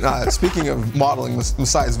 And speaking of modeling,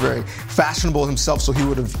 Masai is very fashionable himself, so he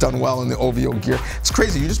would have done well in the OVO gear. It's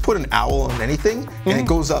crazy. You just put an owl on anything, and it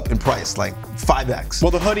goes up in price, like 5x.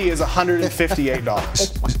 Well, the hoodie is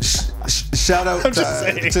 $158. Shout out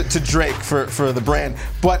to Drake for the brand.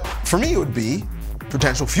 But for me, it would be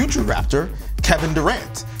potential future Raptor, Kevin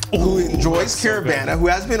Durant, who enjoys Caravana, who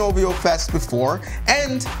has been OVO Fest before,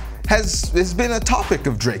 and has been a topic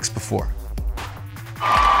of Drake's before.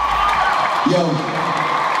 Yo,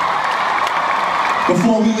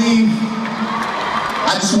 before we leave,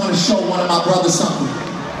 I just want to show one of my brothers something.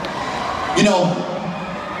 You know,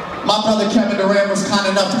 my brother Kevin Durant was kind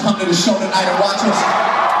enough to come to the show tonight and watch us.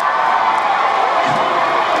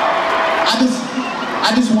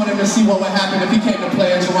 I just wanted to see what would happen if he came to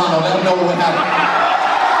play in Toronto. Let him know what would happen.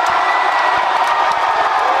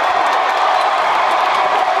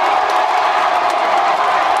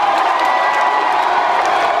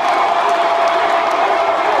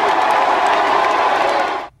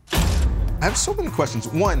 I have so many questions.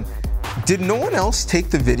 One, did no one else take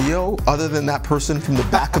the video other than that person from the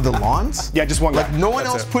back of the lawns? Yeah, just one guy. Like, no one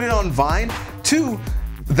else put it on Vine? Two,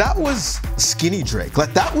 that was skinny Drake.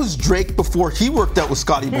 Like, that was Drake before he worked out with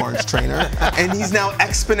Scottie Barnes' trainer, and he's now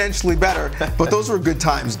exponentially better. But those were good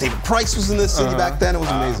times. David Price was in the city back then. It was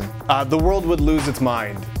amazing. The world would lose its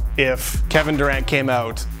mind if Kevin Durant came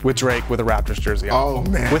out with Drake with a Raptors jersey on. Oh,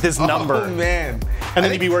 man. With his number. Oh, man. And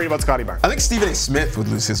then he'd be worried about Scottie Barnes. I think Stephen A. Smith would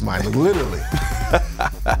lose his mind, like, literally.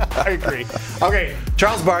 I agree. Okay,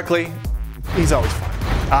 Charles Barkley, he's always fun.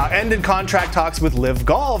 Ended contract talks with Live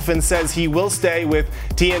Golf and says he will stay with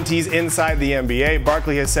TNT's Inside the NBA.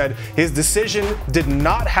 Barkley has said his decision did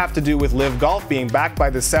not have to do with Live Golf being backed by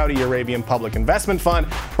the Saudi Arabian Public Investment Fund.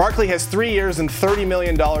 Barkley has 3 years and $30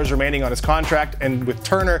 million remaining on his contract and with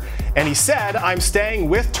Turner, and he said, I'm staying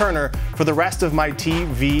with Turner for the rest of my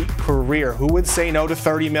TV career. Who would say no to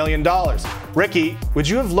 $30 million? Ricky, would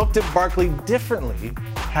you have looked at Barkley differently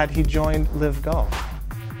had he joined Live Golf?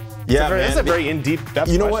 Yeah, it's a very in-depth depth.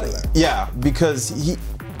 You know what? There. Yeah, because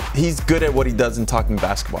he's good at what he does in talking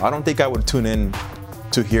basketball. I don't think I would tune in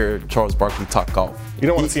to hear Charles Barkley talk golf. You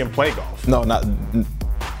don't want to see him play golf. No,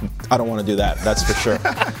 I don't want to do that. That's for sure.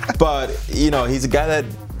 But he's a guy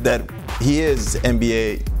that he is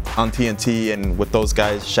NBA on TNT and with those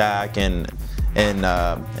guys, Shaq and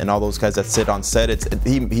all those guys that sit on set.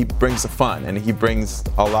 He brings the fun and he brings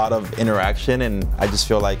a lot of interaction, and I just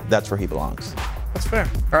feel like that's where he belongs. That's fair.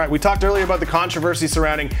 All right, we talked earlier about the controversy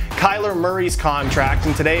surrounding Kyler Murray's contract,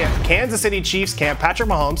 and today at Kansas City Chiefs camp, Patrick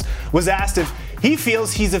Mahomes was asked if he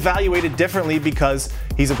feels he's evaluated differently because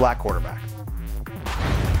he's a black quarterback.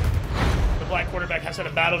 The black quarterback has had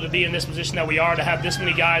a battle to be in this position that we are, to have this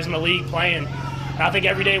many guys in the league playing. And I think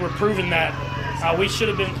every day we're proving that we should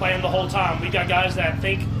have been playing the whole time. We got guys that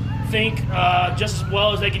think just as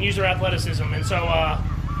well as they can use their athleticism, and so.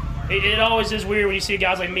 It always is weird when you see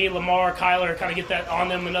guys like me, Lamar, Kyler, kind of get that on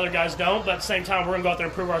them and other guys don't. But at the same time, we're going to go out there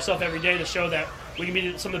and prove ourselves every day to show that we can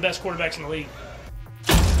be some of the best quarterbacks in the league.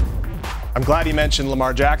 I'm glad you mentioned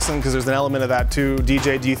Lamar Jackson because there's an element of that too.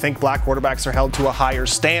 DJ, do you think black quarterbacks are held to a higher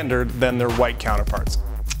standard than their white counterparts?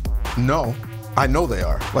 No. I know they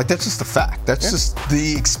are. Like, that's just a fact. That's just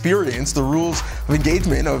the experience, the rules of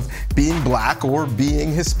engagement of being black or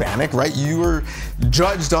being Hispanic, right? You are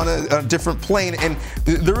judged on a different plane. And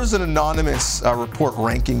there was an anonymous report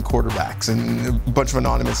ranking quarterbacks, and a bunch of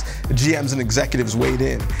anonymous GMs and executives weighed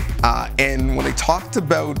in. And when they talked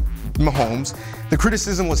about Mahomes. The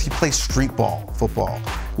criticism was he plays street ball football.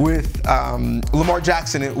 With Lamar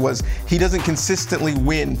Jackson, it was he doesn't consistently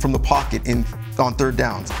win from the pocket on third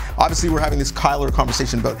downs. Obviously, we're having this Kyler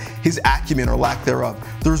conversation about his acumen or lack thereof.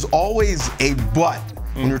 There's always a but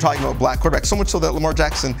when you're talking about black quarterbacks. So much so that Lamar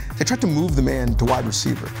Jackson, they tried to move the man to wide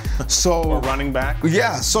receiver. So or running back.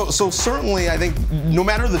 Yeah. So certainly, I think no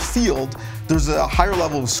matter the field, there's a higher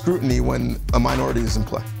level of scrutiny when a minority is in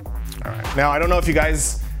play. All right. Now, I don't know if you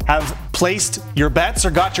guys have placed your bets or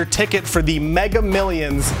got your ticket for the Mega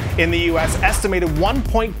Millions in the U.S. Estimated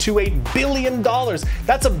 $1.28 billion.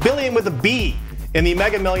 That's a billion with a B in the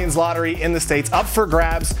Mega Millions lottery in the States, up for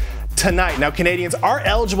grabs tonight. Now, Canadians are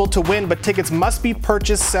eligible to win, but tickets must be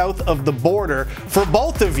purchased south of the border. For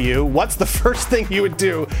both of you, what's the first thing you would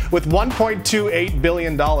do with $1.28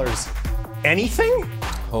 billion? Anything?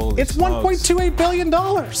 Holy it's $1.28 billion.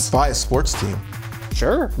 Buy a sports team.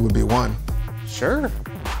 Sure. Would be one. Sure.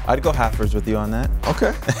 I'd go halfers with you on that.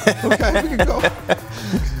 Okay. Okay, we can go.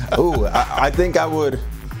 Ooh, I think I would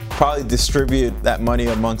probably distribute that money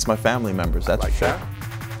amongst my family members. That's like for sure. that.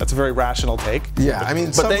 That's a very rational take. Yeah, I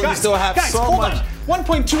mean, but then you still have guys, so hold much. On.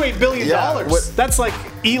 $1.28 billion. Yeah, That's like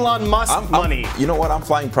Elon Musk money. You know what? I'm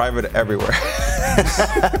flying private everywhere,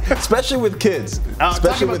 especially with kids.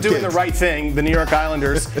 Talking about doing the right thing, the New York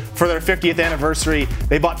Islanders, for their 50th anniversary,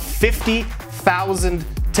 they bought 50,000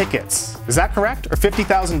 tickets. Is that correct? Or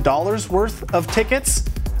 $50,000 worth of tickets?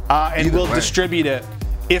 And we'll distribute it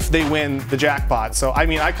if they win the jackpot. So, I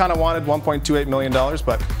mean, I kind of wanted $1.28 million,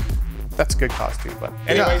 but that's a good cause too. But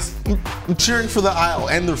anyways, yeah, I'm cheering for the Isle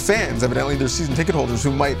and their fans. Evidently, they're season ticket holders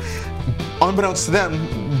who might, unbeknownst to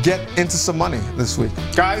them, get into some money this week.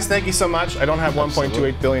 Guys, thank you so much. I don't have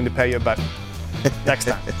 $1.28 billion to pay you, but next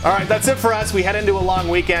time. All right, that's it for us. We head into a long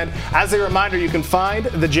weekend. As a reminder, you can find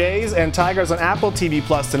the Jays and Tigers on Apple TV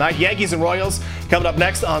Plus tonight. Yankees and Royals coming up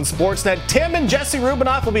next on Sportsnet. Tim and Jesse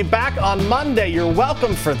Rubinoff will be back on Monday. You're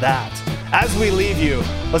welcome for that. As we leave you,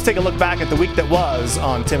 let's take a look back at the week that was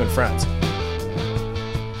on Tim and Friends.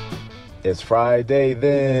 It's Friday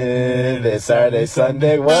then, it's Saturday,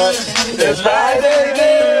 Sunday, what? It's Friday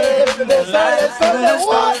then, it's Saturday, Sunday,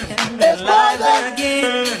 what? It's Friday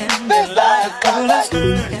again, it's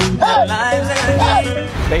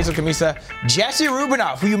Basil Camisa, Jesse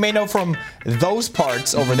Rubinoff, who you may know from those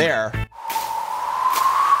parts over there.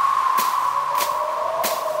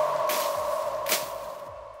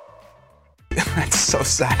 That's so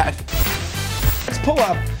sad. Let's pull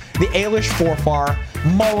up the Ailish Forfar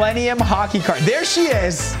Millennium Hockey card. There she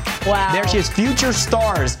is. Wow. There she is. Future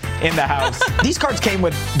stars in the house. These cards came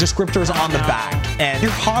with descriptors on the back and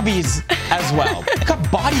your hobbies as well. I got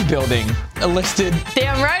bodybuilding listed.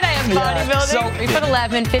 Damn right I have bodybuilding. So, we put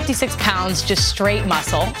 11, 56 pounds, just straight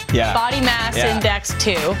muscle. Yeah. Body mass index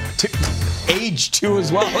 2. Age 2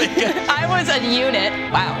 as well. I was a unit.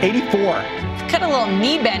 Wow. 84. Cut a little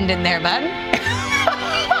knee bend in there, bud.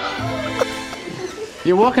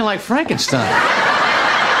 You're walking like Frankenstein.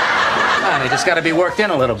 They just got to be worked in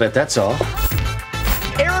a little bit, that's all.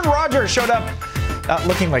 Aaron Rodgers showed up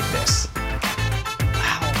looking like this.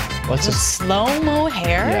 Wow. What's the slow-mo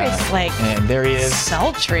hair? Yeah. It's like and there he is.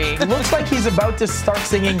 Sultry. It looks like he's about to start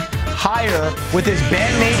singing Higher with his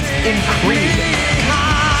bandmates in Creed.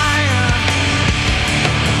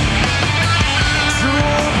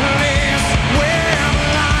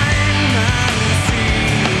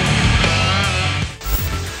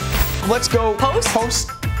 Let's go post.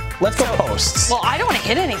 Let's go posts. Well, I don't want to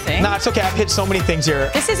hit anything. No, it's okay. I've hit so many things here.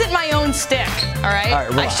 This isn't my own stick, all right? All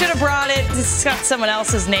right, I should have brought it. This has got someone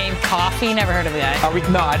else's name. Coffee. Never heard of the guy.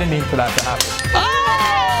 No, I didn't mean for that to happen. Oh!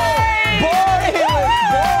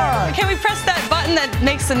 Can we press that button that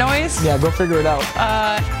makes the noise? Yeah, go figure it out.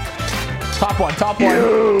 Top one.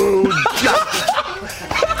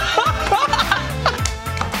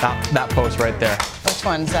 That post right there. Which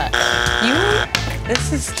one's that?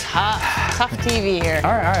 This is tough. Tough TV here.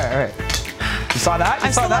 All right. You saw that?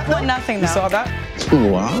 I'm still up 1-0 though. You saw that?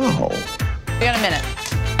 Wow. We got a minute.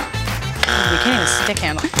 We can't even stick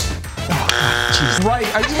handle. Jeez. Right.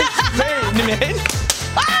 Are you insane, man?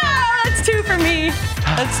 Ah, that's 2 for me.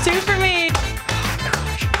 That's 2 for me.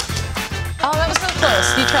 Oh, that was so close.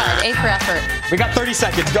 You tried. A for effort. We got 30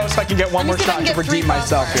 seconds. Go so I can get one more shot to redeem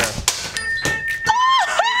myself here.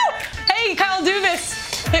 Hey, Kyle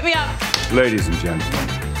Dubas. Hit me up. Ladies and gentlemen,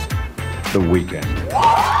 the weekend.